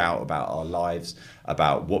own doubt about our lives,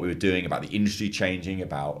 about what we were doing, about the industry changing,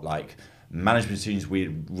 about like management decisions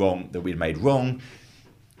we'd made wrong.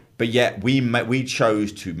 But yet we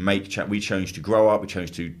chose to we chose to grow up, we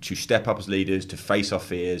chose to step up as leaders, to face our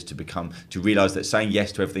fears, to realize that saying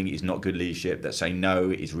yes to everything is not good leadership, that saying no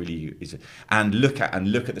is and look at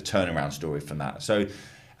the turnaround story from that. So.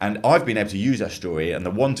 And I've been able to use that story and the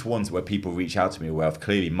one-to-ones where people reach out to me, where I've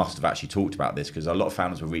clearly must have actually talked about this, because a lot of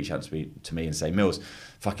founders will reach out to me and say, Mills,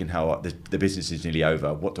 fucking hell, the business is nearly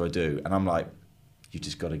over. What do I do? And I'm like, you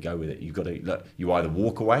just got to go with it. You've got to look. You either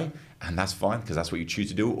walk away, and that's fine because that's what you choose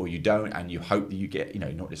to do, or you don't, and you hope that you get,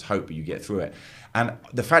 not just hope, but you get through it. And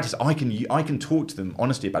the fact is, I can talk to them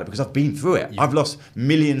honestly about it because I've been through it. Yeah. I've lost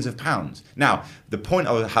millions of pounds. Now, the point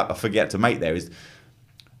I forget to make there is,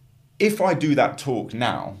 if I do that talk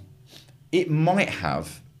now, it might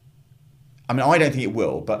have, I mean, I don't think it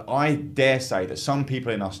will, but I dare say that some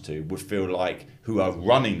people in us too would feel like, who are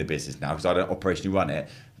running the business now, because I don't operationally run it,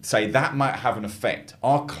 say that might have an effect.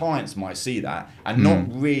 Our clients might see that and not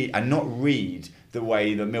read the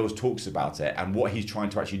way that Mills talks about it and what he's trying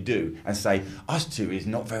to actually do, and say, us two is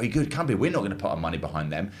not very good company, we're not going to put our money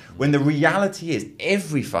behind them. When the reality is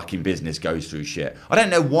every fucking business goes through shit. I don't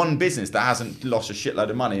know one business that hasn't lost a shitload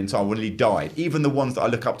of money until when he died. Even the ones that I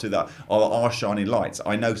look up to that are our shining lights.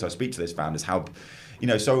 I know, because I speak to those founders, how,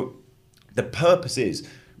 so the purpose is,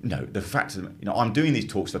 the fact is, I'm doing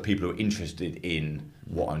these talks for people who are interested in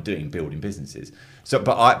what I'm doing, building businesses. So,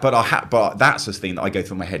 but that's the thing that I go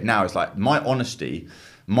through my head now. It's like my honesty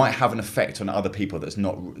might have an effect on other people. That's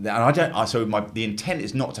not, and I don't. So the intent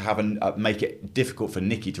is not to have make it difficult for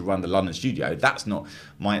Nikki to run the London studio. That's not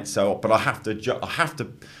my. So, but I have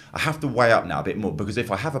to weigh up now a bit more, because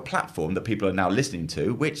if I have a platform that people are now listening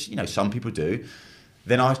to, which some people do,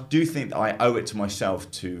 then I do think that I owe it to myself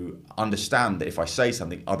to understand that if I say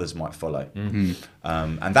something, others might follow. Mm-hmm.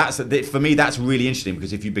 And that's, for me, that's really interesting,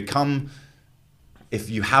 because if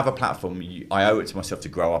you have a platform, I owe it to myself to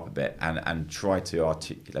grow up a bit and try to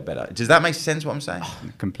articulate better. Does that make sense, what I'm saying?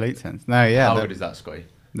 Complete sense. No, yeah. How good is that, Scotty?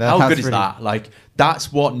 How good is that? Like,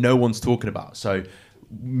 that's what no one's talking about. So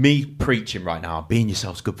me preaching right now, being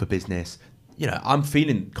yourself's good for business, I'm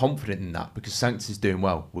feeling confident in that because Sanctus is doing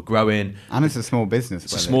well. We're growing. And it's a small business.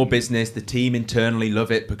 It's a small business. The team internally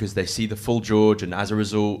love it because they see the full George, and as a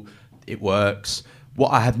result, it works. What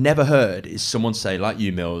I have never heard is someone say, like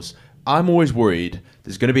you, Mills, I'm always worried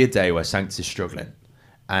there's going to be a day where Sanctus is struggling.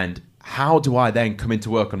 And how do I then come into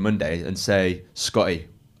work on Monday and say, Scotty,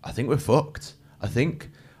 I think we're fucked.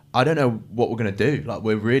 I don't know what we're going to do. Like,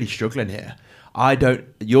 we're really struggling here.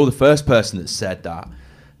 You're the first person that said that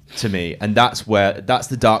to me. And that's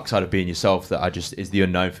the dark side of being yourself that is the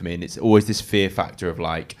unknown for me. And it's always this fear factor of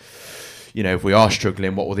like, if we are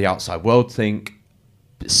struggling, what will the outside world think?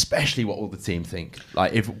 Especially what will the team think?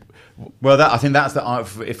 Like I think that's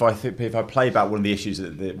if I play back one of the issues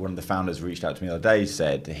that one of the founders reached out to me the other day,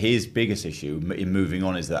 said his biggest issue in moving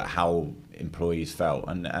on is that how employees felt,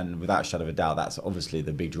 and without a shadow of a doubt, that's obviously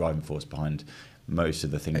the big driving force behind most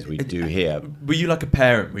of the things we do here. Were you like a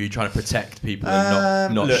parent? Were you trying to protect people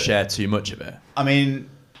and not share too much of it? I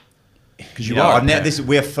mean, because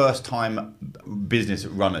we're first time business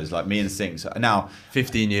runners, like me and Sinks. Now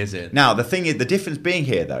 15 years in. Now the thing is, the difference being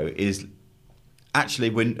here though is actually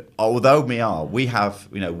I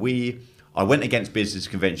went against business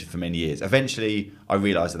convention for many years. Eventually I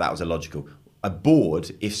realized that was illogical. A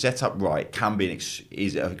board, if set up right,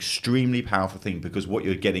 is an extremely powerful thing, because what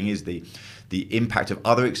you're getting is the impact of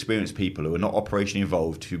other experienced people who are not operationally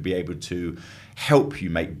involved to be able to help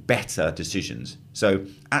you make better decisions. So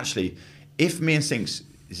actually, if me and Sinks'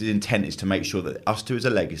 intent is to make sure that Us2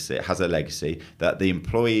 has a legacy, that the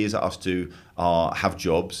employees at Us2 have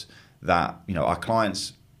jobs, that our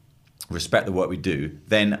clients respect the work we do,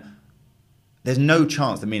 then there's no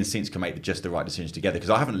chance that me and Sinks can make just the right decisions together,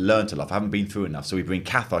 because I haven't learned enough, I haven't been through enough. So we bring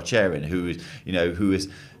Kath, our chair, in, who is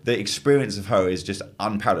the experience of her is just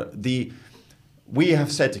unparalleled. We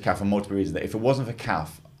have said to Kath on multiple reasons that if it wasn't for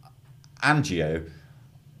Kath and Gio,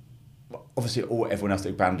 obviously everyone else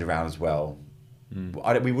that banded around as well,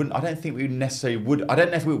 I don't think we necessarily would. I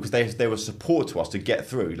don't know if we would, because they were support to us to get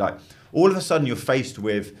through. Like, all of a sudden you're faced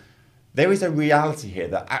with, there is a reality here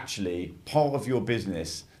that actually part of your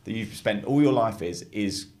business that you've spent all your life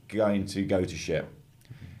is going to go to shit.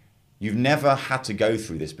 You've never had to go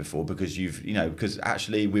through this before, because because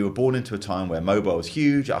actually we were born into a time where mobile was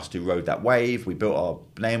huge. Us2 rode that wave. We built our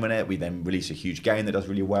name on it. We then released a huge game that does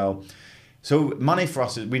really well. So money for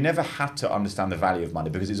us, we never had to understand the value of money,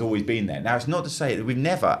 because it's always been there. Now, it's not to say that we've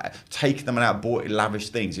never taken them out, bought lavish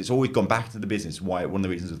things. It's always gone back to the business. Why one of the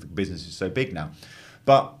reasons the business is so big now.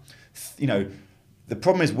 But the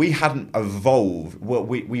problem is we hadn't evolved. Well,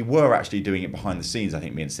 we were actually doing it behind the scenes, I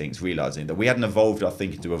think, me and Sinks, realising that we hadn't evolved our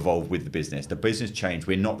thinking to evolve with the business. The business changed.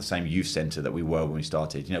 We're not the same youth centre that we were when we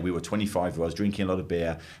started. We were 25-year-olds drinking a lot of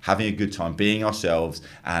beer, having a good time, being ourselves,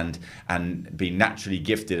 and being naturally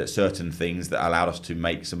gifted at certain things that allowed us to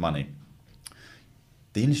make some money.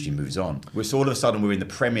 The industry moves on. So all of a sudden we're in the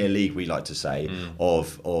Premier League, we like to say,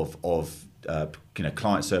 of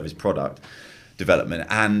client service product development,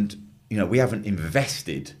 and we haven't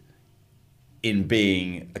invested in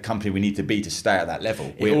being a company we need to be to stay at that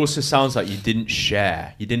level. It also sounds like you didn't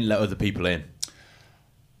share. You didn't let other people in.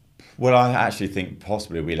 Well, I actually think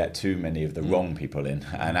possibly we let too many of the wrong people in.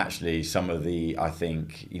 And actually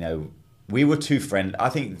we were too friendly. I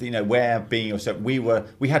think, where being yourself, we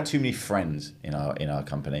had too many friends in our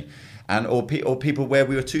company. Or people where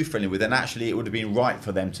we were too friendly with, and actually it would have been right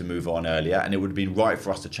for them to move on earlier, and it would have been right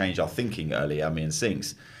for us to change our thinking earlier, me and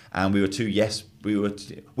Sinks. And we were too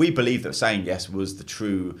we believed that saying yes was the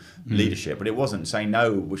true leadership, but it wasn't. Saying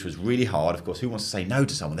no, which was really hard. Of course, who wants to say no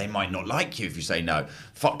to someone? They might not like you if you say no.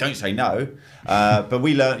 Fuck, don't say no. But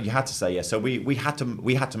we learned you had to say yes. So we had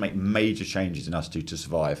to make major changes in Us2 to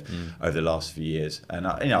survive over the last few years. And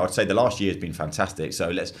I'd say the last year has been fantastic.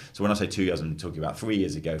 So when I say 2 years, I'm talking about 3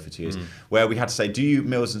 years ago for 2 years, where we had to say,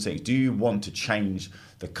 Mills and Sinks, do you want to change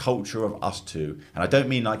the culture of Us2? And I don't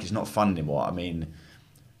mean like it's not fun anymore. I mean,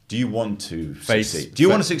 do you want to succeed? Do you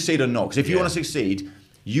want to succeed or not? Because if you want to succeed,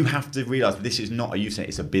 you have to realise this is not a youth centre,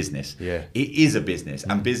 it's a business. Yeah. It is a business,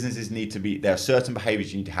 and businesses need to be, there are certain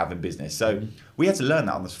behaviours you need to have in business. So we had to learn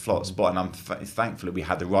that on the spot, and I'm thankful we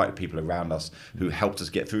had the right people around us who helped us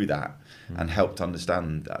get through that and helped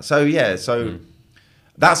understand that. So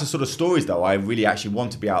that's the sort of stories though I really actually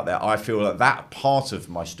want to be out there. I feel that part of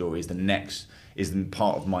my story is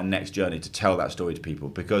part of my next journey, to tell that story to people,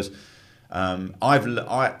 because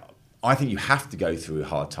I think you have to go through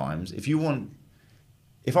hard times.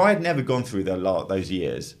 If I had never gone through those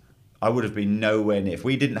years, I would have been nowhere near. If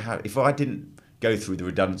I didn't go through the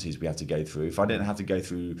redundancies we had to go through, if I didn't have to go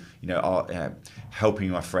through,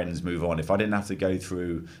 helping my friends move on, if I didn't have to go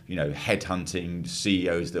through, headhunting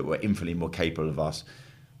CEOs that were infinitely more capable of us,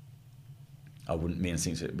 me and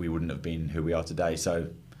Sinks, we wouldn't have been who we are today. So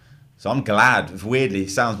I'm glad. Weirdly,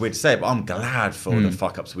 it sounds weird to say, but I'm glad for the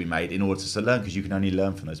fuck ups we made in order to learn, because you can only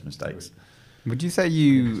learn from those mistakes. Would you say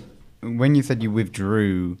when you said you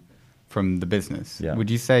withdrew from the business, would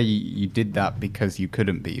you say you did that because you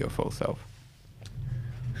couldn't be your full self?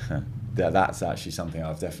 That's actually something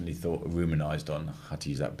I've definitely ruminized on. I had to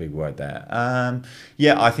use that big word there.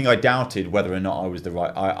 I think I doubted whether or not I was the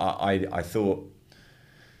right. I thought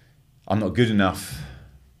I'm not good enough,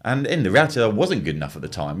 and in the reality, I wasn't good enough at the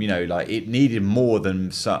time. Like, it needed more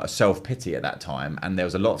than self-pity at that time, and there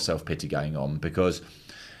was a lot of self-pity going on because,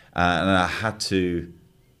 and I had to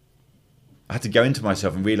go into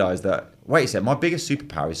myself and realize that, wait a second, my biggest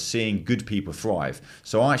superpower is seeing good people thrive.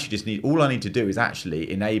 So I actually all I need to do is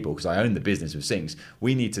actually enable, because I own the business with Sinks,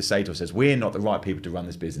 we need to say to ourselves, we're not the right people to run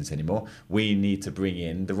this business anymore. We need to bring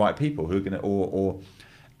in the right people who are going to, or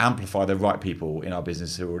amplify the right people in our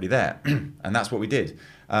business who are already there. And that's what we did.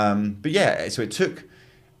 So it took,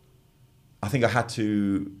 I think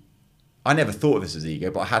I never thought of this as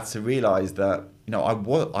ego, but I had to realize that, I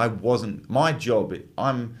wasn't, my job,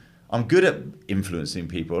 I'm good at influencing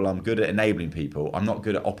people. I'm good at enabling people. I'm not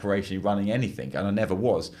good at operationally running anything, and I never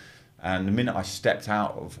was. And the minute I stepped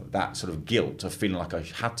out of that sort of guilt of feeling like I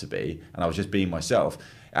had to be, and I was just being myself,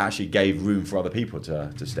 it actually gave room for other people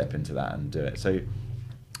to step into that and do it. So,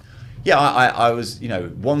 I was,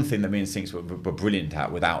 one thing that me and Sinks were brilliant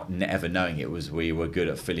at, without ever knowing it, was we were good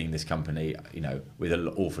at filling this company, with an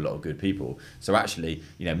awful lot of good people. So actually,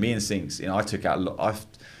 me and Sinks, I took out a lot.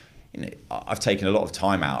 I've taken a lot of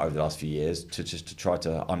time out over the last few years to try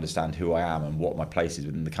to understand who I am and what my place is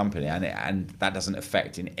within the company, and that doesn't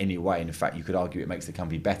affect in any way. And in fact, you could argue it makes the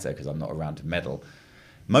company better because I'm not around to meddle.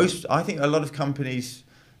 I think a lot of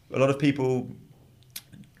people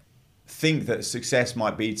think that success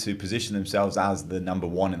might be to position themselves as the number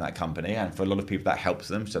one in that company, and for a lot of people that helps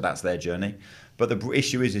them, so that's their journey. But the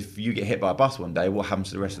issue is, if you get hit by a bus one day, what happens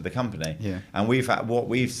to the rest of the company? And what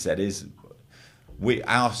we've said is,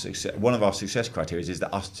 one of our success criteria is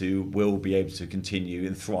that us two will be able to continue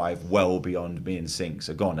and thrive well beyond me and Sinks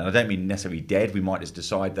are gone. And I don't mean necessarily dead. We might just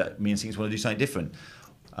decide that me and Sinks want to do something different.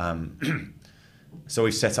 So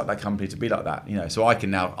we've set up that company to be like that. So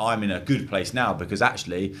I'm in a good place now, because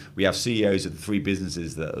actually we have CEOs of the 3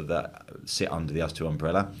 businesses that sit under the Us Two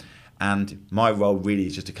umbrella. And my role really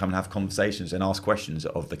is just to come and have conversations and ask questions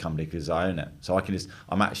of the company, because I own it. So I'm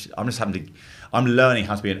learning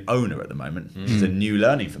how to be an owner at the moment, which is a new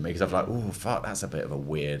learning for me, because I'm like, oh, fuck, that's a bit of a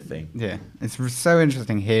weird thing. Yeah, it's so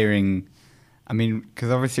interesting hearing, because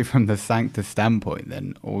obviously from the Sanctus standpoint,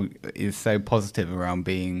 then, all is so positive around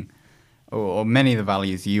being, or many of the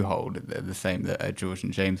values you hold, they're the same that George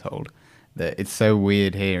and James hold, that it's so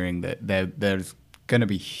weird hearing that there's going to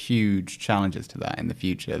be huge challenges to that in the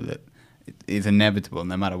future, that it is inevitable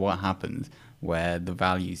no matter what happens, where the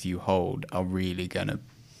values you hold are really going to...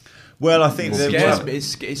 Well, I think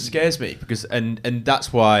it scares me because, and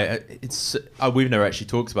that's why we've never actually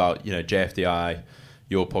talked about, JFDI,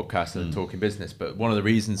 your podcast, and Talking Business. But one of the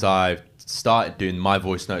reasons I've started doing my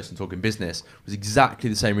voice notes and Talking Business was exactly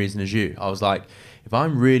the same reason as you. I was like, if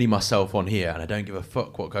I'm really myself on here and I don't give a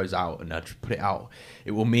fuck what goes out and I just put it out,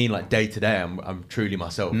 it will mean like day to day I'm truly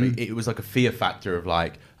myself. It was like a fear factor of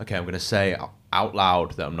like, okay, I'm going to say out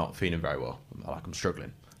loud that I'm not feeling very well, like I'm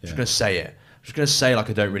struggling. I'm just going to say it. I'm just going to say like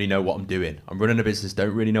I don't really know what I'm doing. I'm running a business,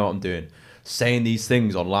 don't really know what I'm doing. Saying these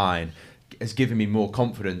things online has given me more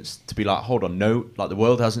confidence to be like, hold on, no, like the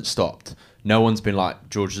world hasn't stopped. No one's been like,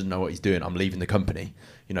 George doesn't know what he's doing, I'm leaving the company.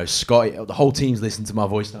 Scott, the whole team's listened to my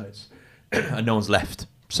voice notes and no one's left.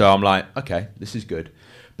 So I'm like, okay, this is good.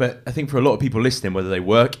 But I think for a lot of people listening, whether they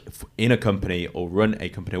work in a company or run a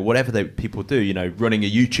company or whatever people do, running a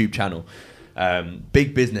YouTube channel,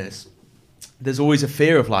 big business, there's always a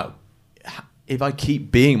fear of like, if I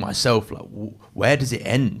keep being myself, like where does it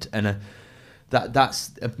end? And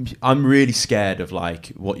that's I'm really scared of like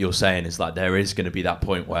what you're saying is like there is going to be that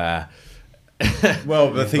point where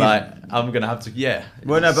well, the thing like I'm going to have to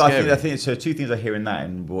Well, no, but I think so. Two things I hear in that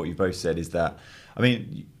and what you both said is that, I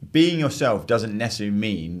mean, being yourself doesn't necessarily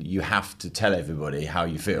mean you have to tell everybody how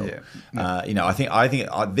you feel. Yeah. I think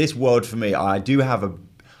this world for me, I do have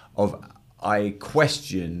I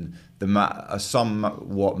question the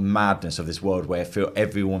somewhat madness of this world where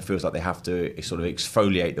everyone feels like they have to sort of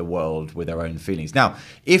exfoliate the world with their own feelings. Now,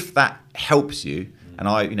 if that helps you,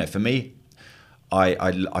 and for me,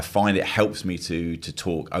 I find it helps me to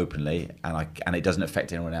talk openly, and it doesn't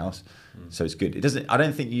affect anyone else, so it's good. It doesn't. I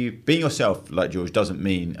don't think being yourself like George doesn't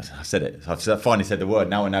mean. I said it. I've finally said the word.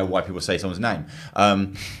 Now I know why people say someone's name.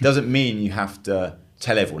 Doesn't mean you have to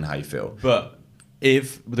tell everyone how you feel. But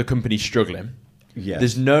if the company's struggling, Yes.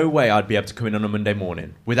 there's no way I'd be able to come in on a Monday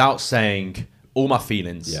morning without saying all my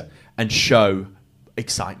feelings Yeah. and show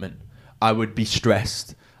excitement. I would be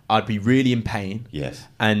stressed. I'd be really in pain. Yes.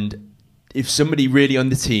 And if somebody really on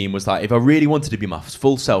the team was like, if I really wanted to be my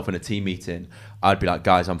full self in a team meeting, I'd be like,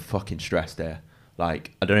 guys, I'm fucking stressed here.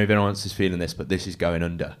 Like, I don't know if anyone else is feeling this, but this is going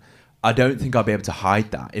under. I don't think I'll be able to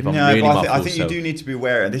hide that if I'm really my full I think you self. do need to be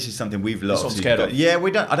aware, and this is something we've lost. what I'm scared of. Yeah, we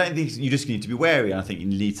don't. I don't think you just need to be wary. I think you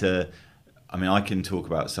need to. I mean, I can talk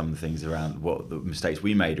about some of the things around what the mistakes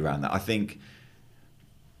we made around that. I think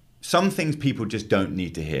some things people just don't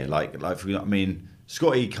need to hear. Like for example, I mean,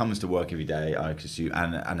 Scotty comes to work every day, I assume,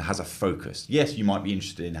 and has a focus. Yes, you might be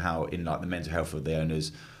interested in like the mental health of the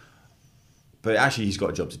owners, but actually he's got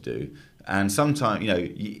a job to do. And sometimes,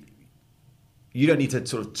 you don't need to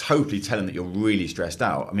sort of totally tell him that you're really stressed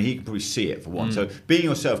out. I mean, he can probably see it for one. So being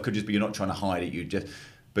yourself could just be you're not trying to hide it.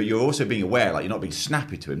 But you're also being aware, like you're not being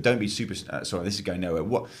snappy to him. Don't be super. Sorry, this is going nowhere.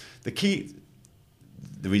 What the key?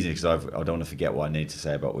 The reason is because I don't want to forget what I need to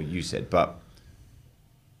say about what you said. But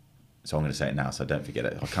so I'm going to say it now, so I don't forget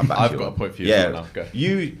it. I'll come back. I've to got you. a point for you. Yeah, Now. Go.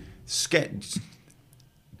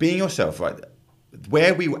 Being yourself, right?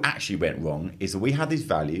 Where we actually went wrong is that we had these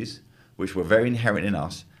values, which were very inherent in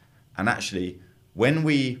us. And actually, when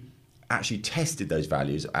we actually tested those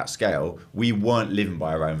values at scale, we weren't living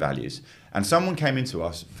by our own values. And someone came into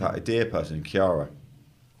us, a dear person, Kiara,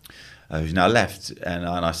 who's now left, and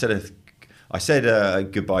I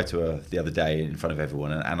said goodbye to her the other day in front of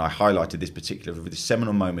everyone, and I highlighted this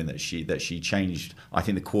seminal moment that she changed, I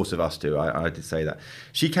think, the course of us too. I did say that.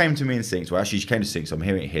 She came to me in Sinks, well actually she came to Sinks, I'm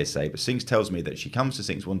hearing it hearsay, but Sinks tells me that she comes to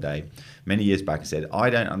Sinks one day, many years back, and said, I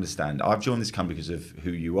don't understand, I've joined this company because of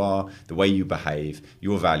who you are, the way you behave,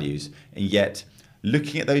 your values, and yet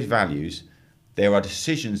looking at those values, there are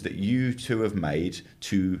decisions that you two have made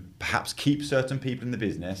to perhaps keep certain people in the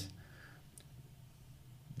business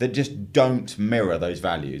that just don't mirror those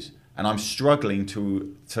values. And I'm struggling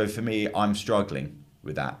so for me, I'm struggling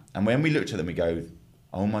with that. And when we look to them, we go,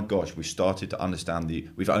 oh my gosh, we've started to understand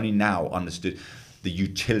we've only now understood the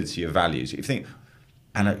utility of values. If you think,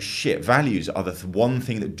 values are the one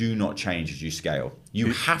thing that do not change as you scale.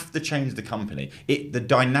 You have to change the company. The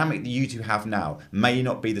dynamic that you two have now may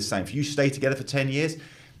not be the same. If you stay together for 10 years,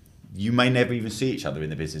 you may never even see each other in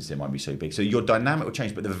the business. It might be so big. So your dynamic will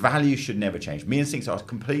change, but the values should never change. Me and Sinks are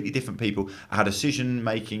completely different people. Our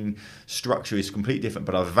decision-making structure is completely different,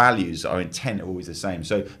 but our values, our intent are always the same.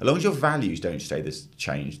 So as long as your values don't stay this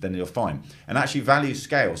change, then you're fine. And actually values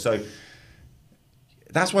scale. So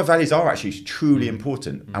that's why values are actually truly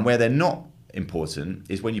important. And where they're not important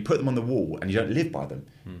is when you put them on the wall and you don't live by them.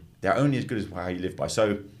 They're only as good as how you live by.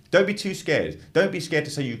 So don't be too scared. Don't be scared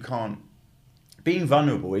to say you can't. Being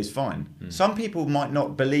vulnerable is fine. Some people might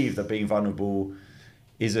not believe that being vulnerable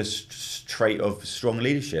is a trait of strong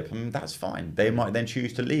leadership, and that's fine. They might then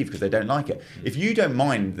choose to leave because they don't like it. If you don't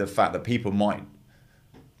mind the fact that people might...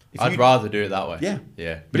 I'd rather do it that way. Yeah.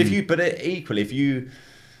 Yeah. But equally, if you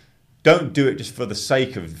don't do it just for the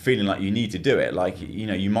sake of feeling like you need to do it, like,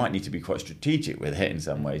 you might need to be quite strategic with it in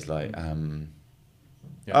some ways, like...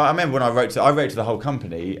 I remember when I wrote to the whole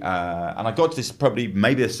company, and I got to this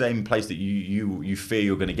maybe the same place that you fear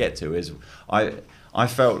you're going to get to. Is I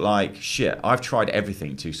felt like shit. I've tried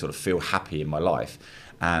everything to sort of feel happy in my life,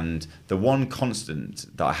 and the one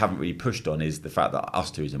constant that I haven't really pushed on is the fact that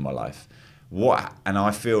us two is in my life. And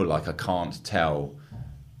I feel like I can't tell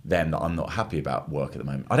them that I'm not happy about work at the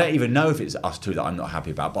moment. I don't even know if it's us two that I'm not happy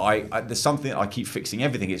about, but there's something I keep fixing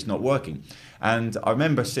everything. It's not working. And I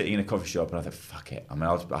remember sitting in a coffee shop and I thought, fuck it. I mean,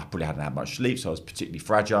 I probably hadn't had much sleep, so I was particularly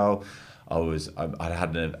fragile. I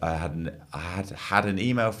had had an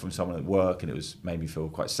email from someone at work, and it made me feel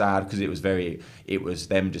quite sad because it was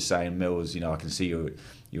them just saying, Mills, I can see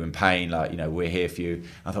you're in pain, like, we're here for you.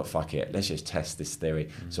 I thought, fuck it, let's just test this theory.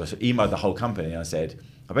 So I emailed the whole company and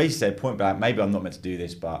I basically said, point blank, maybe I'm not meant to do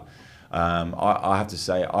this, but I have to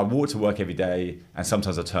say, I walk to work every day, and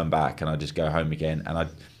sometimes I turn back and I just go home again. And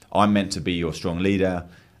I'm meant to be your strong leader.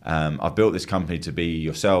 I've built this company to be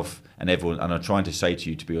yourself and everyone, and I'm trying to say to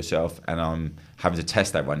you to be yourself, and I'm having to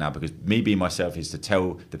test that right now because me being myself is to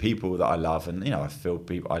tell the people that I love, and I feel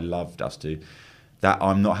people I loved us to, that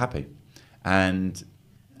I'm not happy. And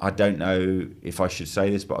I don't know if I should say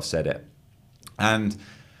this, but I've said it. And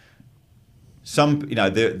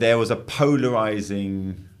there was a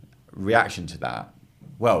polarizing reaction to that.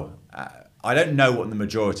 Well, I don't know what the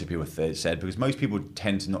majority of people said, because most people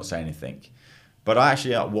tend to not say anything. But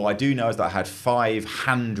what I do know is that I had 5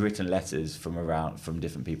 handwritten letters from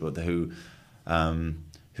different people who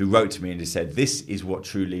wrote to me and just said, this is what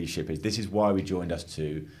true leadership is. This is why we joined Us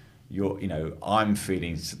Two. I'm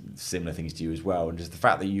feeling similar things to you as well, and just the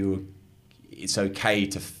fact that it's okay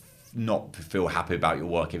to not feel happy about your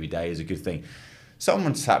work every day is a good thing.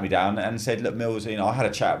 Someone sat me down and said, look, Mills, I had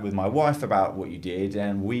a chat with my wife about what you did,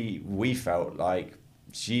 and we felt like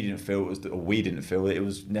she didn't feel or we didn't feel that it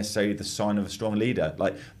was necessarily the sign of a strong leader.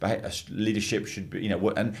 Like, leadership should be,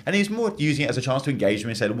 and he's more using it as a chance to engage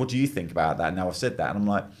me and say, what do you think about that? And now I've said that, and I'm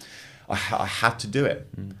like, I had to do it.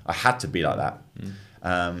 I had to be like that.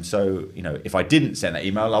 So if I didn't send that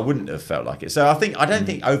email, I wouldn't have felt like it. So I don't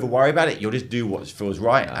think over worry about it. You'll just do what feels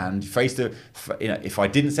right, and face the. If I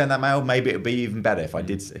didn't send that mail, maybe it would be even better. If I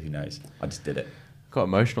did, who knows? I just did it. Got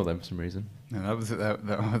emotional then for some reason. No,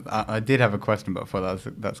 I did have a question, but I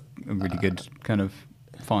thought that's a really good kind of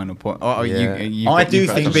final point. I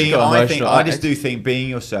just do think being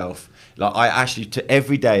yourself. Like, I actually,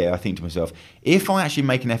 every day I think to myself, if I actually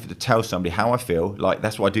make an effort to tell somebody how I feel, like,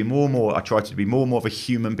 that's what I do more and more. I try to be more and more of a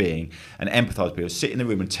human being and empathise with people, sit in the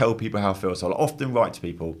room and tell people how I feel. So I'll often write to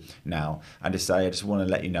people now and just say, I just want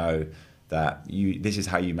to let you know that this is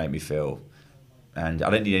how you make me feel. And I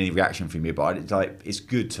don't need any reaction from you, but it's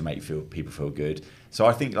good to make people feel good. So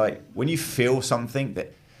I think, like, when you feel something,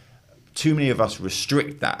 that too many of us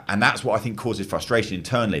restrict that, and that's what I think causes frustration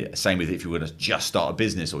internally. Same with if you were to just start a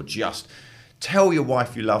business or just tell your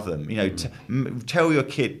wife you love them, tell your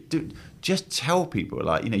kid, just tell people,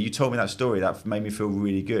 like, you told me that story that made me feel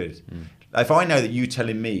really good. If I know that you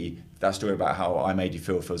telling me that story about how I made you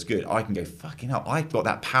feel feels good, I can go, fucking hell, I've got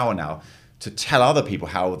that power now to tell other people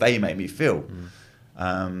how they make me feel.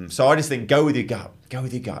 So I just think, go with your gut.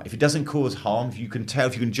 If it doesn't cause harm, if you can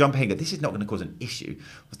jump ahead and go, this is not going to cause an issue.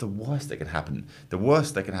 What's the worst that can happen? The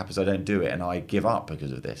worst that can happen is I don't do it and I give up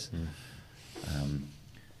because of this. God,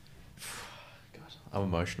 I'm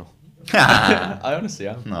emotional. I honestly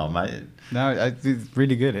am. No, mate. No, it's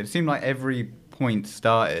really good. It seemed like every point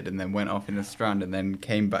started and then went off in a strand and then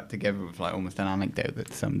came back together with like almost an anecdote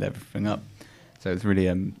that summed everything up. So it's really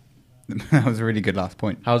that was a really good last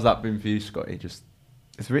point. How's that been for you, Scotty?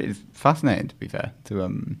 It's fascinating, to be fair,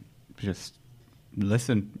 to just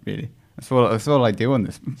listen. Really, that's all I do on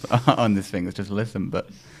this thing is just listen. But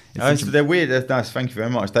they're weird. That's nice. Thank you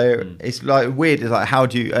very much. It's like weird. It's like, how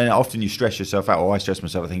do you? And often you stress yourself out, or I stress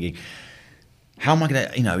myself out thinking, how am I going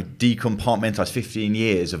to, decompartmentalize 15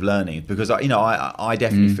 years of learning? Because I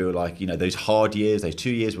definitely feel like those hard years, those 2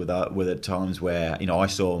 years were the times where I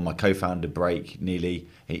saw my co-founder break nearly.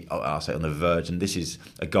 I'll say on the verge, and this is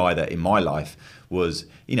a guy that in my life was,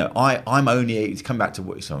 I'm only, it's come back to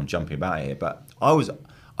what, so I'm jumping about here, but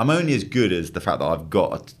I'm only as good as the fact that I've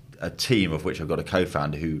got a team of which I've got a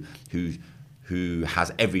co-founder who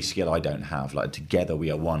has every skill I don't have. Like, together we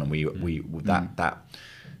are one, and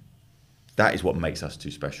that is what makes us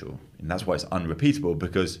too special, and that's why it's unrepeatable,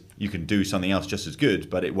 because you can do something else just as good,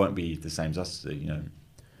 but it won't be the same as us. I don't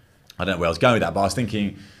know where I was going with that, but I was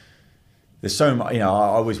thinking, there's so much. I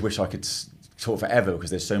always wish I could talk forever because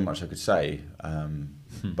there's so much I could say.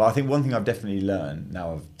 But I think one thing I've definitely learned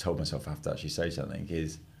now, I've told myself I have to actually say something,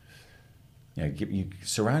 is you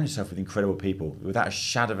surround yourself with incredible people. Without a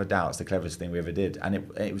shadow of a doubt, it's the cleverest thing we ever did, and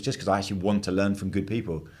it was just because I actually want to learn from good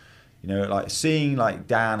people. Like seeing like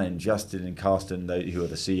Dan and Justin and Carsten, who are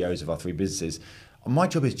the CEOs of our 3 businesses, my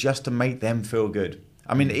job is just to make them feel good.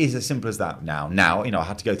 I mean, it is as simple as that now. I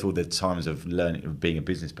had to go through all the times of learning, of being a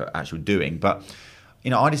business, but actual doing. But,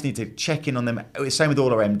 I just need to check in on them. Same with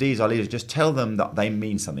all our MDs, our leaders, just tell them that they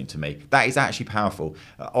mean something to me. That is actually powerful.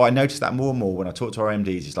 I notice that more and more when I talk to our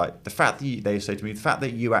MDs. It's like the fact that they say to me, the fact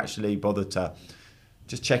that you actually bother to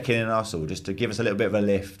just check in on us, or just to give us a little bit of a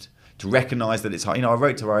lift, to recognise that it's hard. I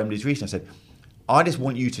wrote to our MDs recently, I said, I just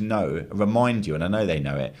want you to know, remind you, and I know they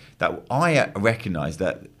know it, that I recognise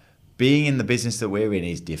that being in the business that we're in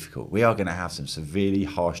is difficult. We are going to have some severely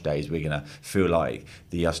harsh days. We're going to feel like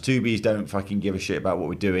the us-2bs don't fucking give a shit about what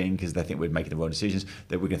we're doing because they think we're making the wrong decisions.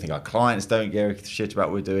 That we're going to think our clients don't give a shit about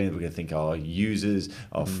what we're doing. We're going to think our users,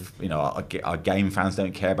 our game fans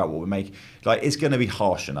don't care about what we make. Like, it's going to be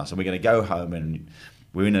harsh on us, and we're going to go home, and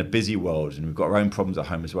we're in a busy world, and we've got our own problems at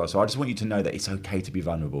home as well. So I just want you to know that it's okay to be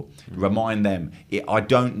vulnerable. Remind them, I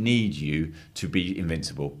don't need you to be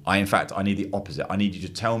invincible. In fact, I need the opposite. I need you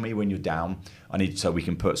to tell me when you're down. So we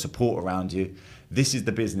can put support around you. This is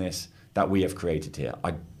the business that we have created here.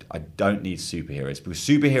 I don't need superheroes, because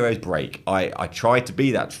superheroes break. I tried to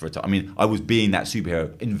be that for a time. I mean, I was being that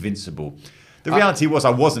superhero, invincible. The reality was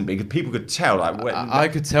I wasn't, because people could tell. I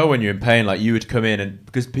could tell when you're in pain. Like, you would come in, and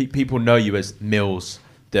because people know you as Mills,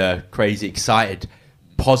 the crazy, excited,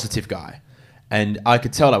 positive guy, and I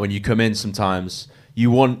could tell that when you come in, sometimes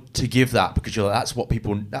you want to give that because you're like,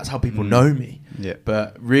 that's how people know me. Yeah.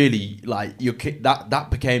 But really, like that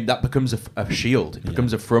becomes a shield. It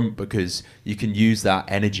becomes a front, because you can use that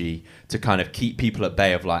energy to kind of keep people at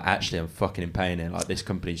bay of like, actually, I'm fucking in pain, and like this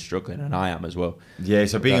company's struggling, and I am as well. Yeah,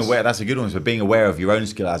 so being aware, that's a good one. So being aware of your own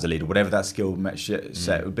skill as a leader, whatever that skill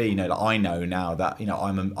set would be. You know, like I know now that, you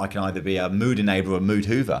know, I can either be a mood enabler or a mood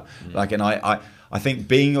hoover. Like, and I think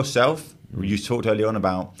being yourself. You talked earlier on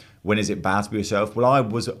about when is it bad to be yourself. Well,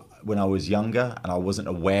 when I was younger and I wasn't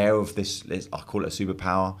aware of this, I call it a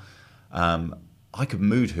superpower. I could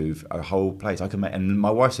mood hoove a whole place. And my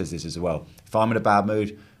wife says this as well. If I'm in a bad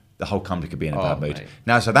mood, the whole company could be in a bad mood. Mate.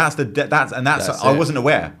 Now, so that's I wasn't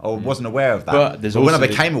aware. I wasn't aware of that. But when I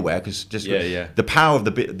became aware, because the power of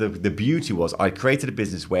the beauty was I created a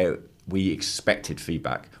business where we expected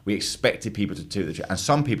feedback. We expected people to do the job. And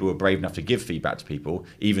some people were brave enough to give feedback to people,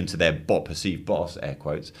 even to their perceived boss, air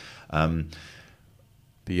quotes. But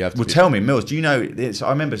you have to tell me, Mills, do you know, I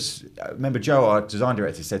remember Joe, our design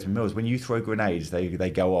director, said to me, Mills, when you throw grenades, they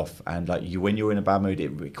go off. And like when you're in a bad mood,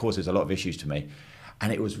 it causes a lot of issues to me.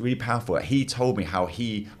 And it was really powerful. He told me how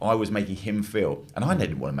I was making him feel. And I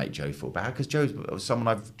didn't want to make Joe feel bad, because Joe was someone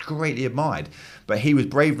I've greatly admired. But he was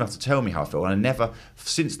brave enough to tell me how I felt. And I never,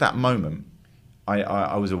 since that moment,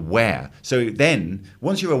 I was aware. So then,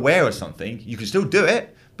 once you're aware of something, you can still do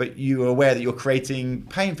it, but you're aware that you're creating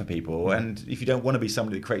pain for people. And if you don't want to be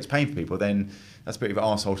somebody that creates pain for people, then that's a bit of an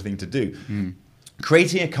arsehole thing to do.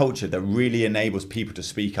 Creating a culture that really enables people to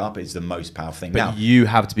speak up is the most powerful thing. But now, you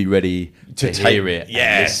have to be ready to hear it,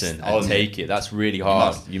 and listen, and take it. That's really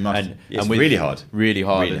hard. You must. It's really hard. Really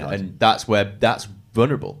hard. And that's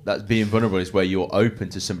vulnerable. That's being vulnerable is where you're open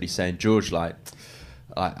to somebody saying, George, like,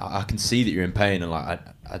 I can see that you're in pain, and like,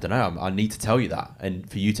 I don't know, I need to tell you that. And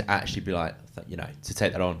for you to actually be like, you know, to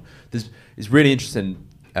take that on. It's really interesting.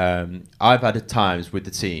 I've had times with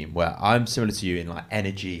the team where I'm similar to you in like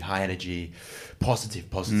energy, high energy, positive.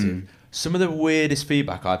 Some of the weirdest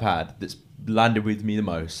feedback I've had that's landed with me the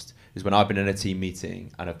most is when I've been in a team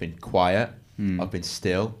meeting and I've been quiet, I've been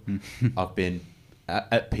still, I've been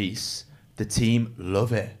at peace. The team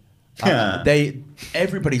love it.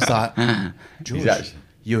 Everybody's like, George,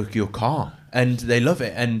 you're calm, and they love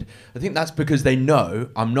it. And I think that's because they know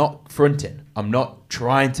I'm not fronting. I'm not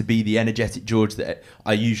trying to be the energetic George that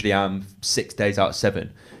I usually am 6 days out of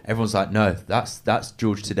 7. Everyone's like, no, that's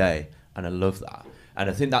George today, and I love that. And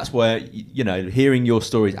I think that's where, you know, hearing your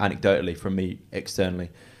stories anecdotally from me externally,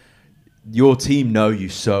 your team know you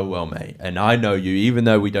so well, mate. And I know you, even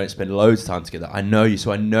though we don't spend loads of time together, I know you.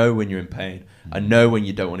 So I know when you're in pain. I know when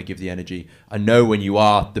you don't want to give the energy. I know when you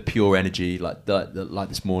are the pure energy, like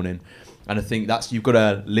this morning. And I think you've got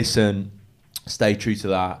to listen, stay true to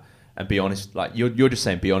that, and be honest. Like you're just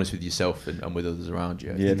saying, be honest with yourself and with others around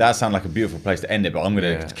you. Yeah, that sounds like a beautiful place to end it, but I'm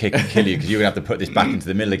going to kick and kill you, because you're going to have to put this back into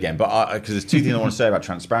the middle again. But because there's 2 things I want to say about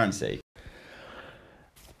transparency.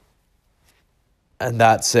 And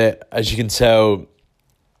that's it. As you can tell,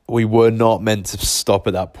 we were not meant to stop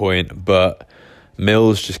at that point, but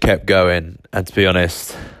Mills just kept going. And to be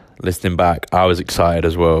honest, listening back, I was excited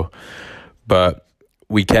as well. But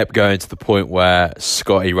we kept going to the point where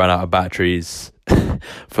Scotty ran out of batteries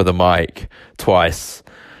for the mic twice.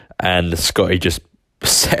 And Scotty just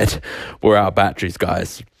said, we're out of batteries,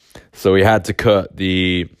 guys. So we had to cut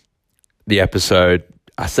the episode.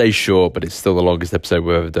 I say short, but it's still the longest episode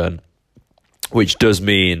we've ever done. Which does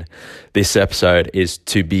mean this episode is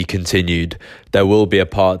to be continued. There will be a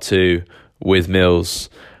part 2 with Mills.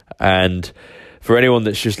 And for anyone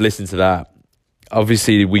that's just listened to that,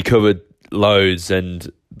 obviously we covered loads, and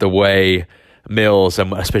the way Mills,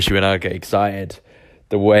 and especially when I get excited,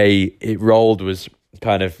 the way it rolled was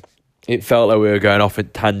kind of, it felt like we were going off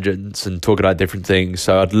at tangents and talking about different things.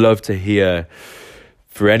 So I'd love to hear,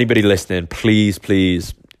 for anybody listening, please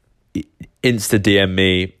Insta DM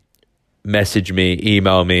me, message me,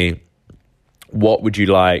 email me. What would you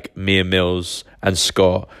like me and Mills and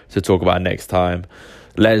Scott to talk about next time?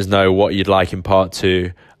 Let us know what you'd like in part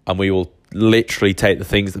 2, and we will literally take the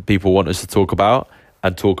things that people want us to talk about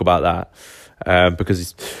and talk about that.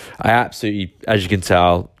 Because I absolutely, as you can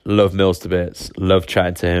tell, love Mills to bits, love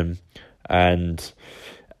chatting to him, and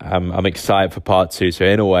I'm excited for part 2. So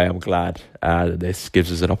in a way, I'm glad that this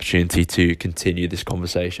gives us an opportunity to continue this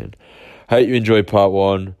conversation. Hope you enjoyed part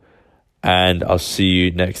 1. And I'll see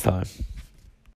you next time.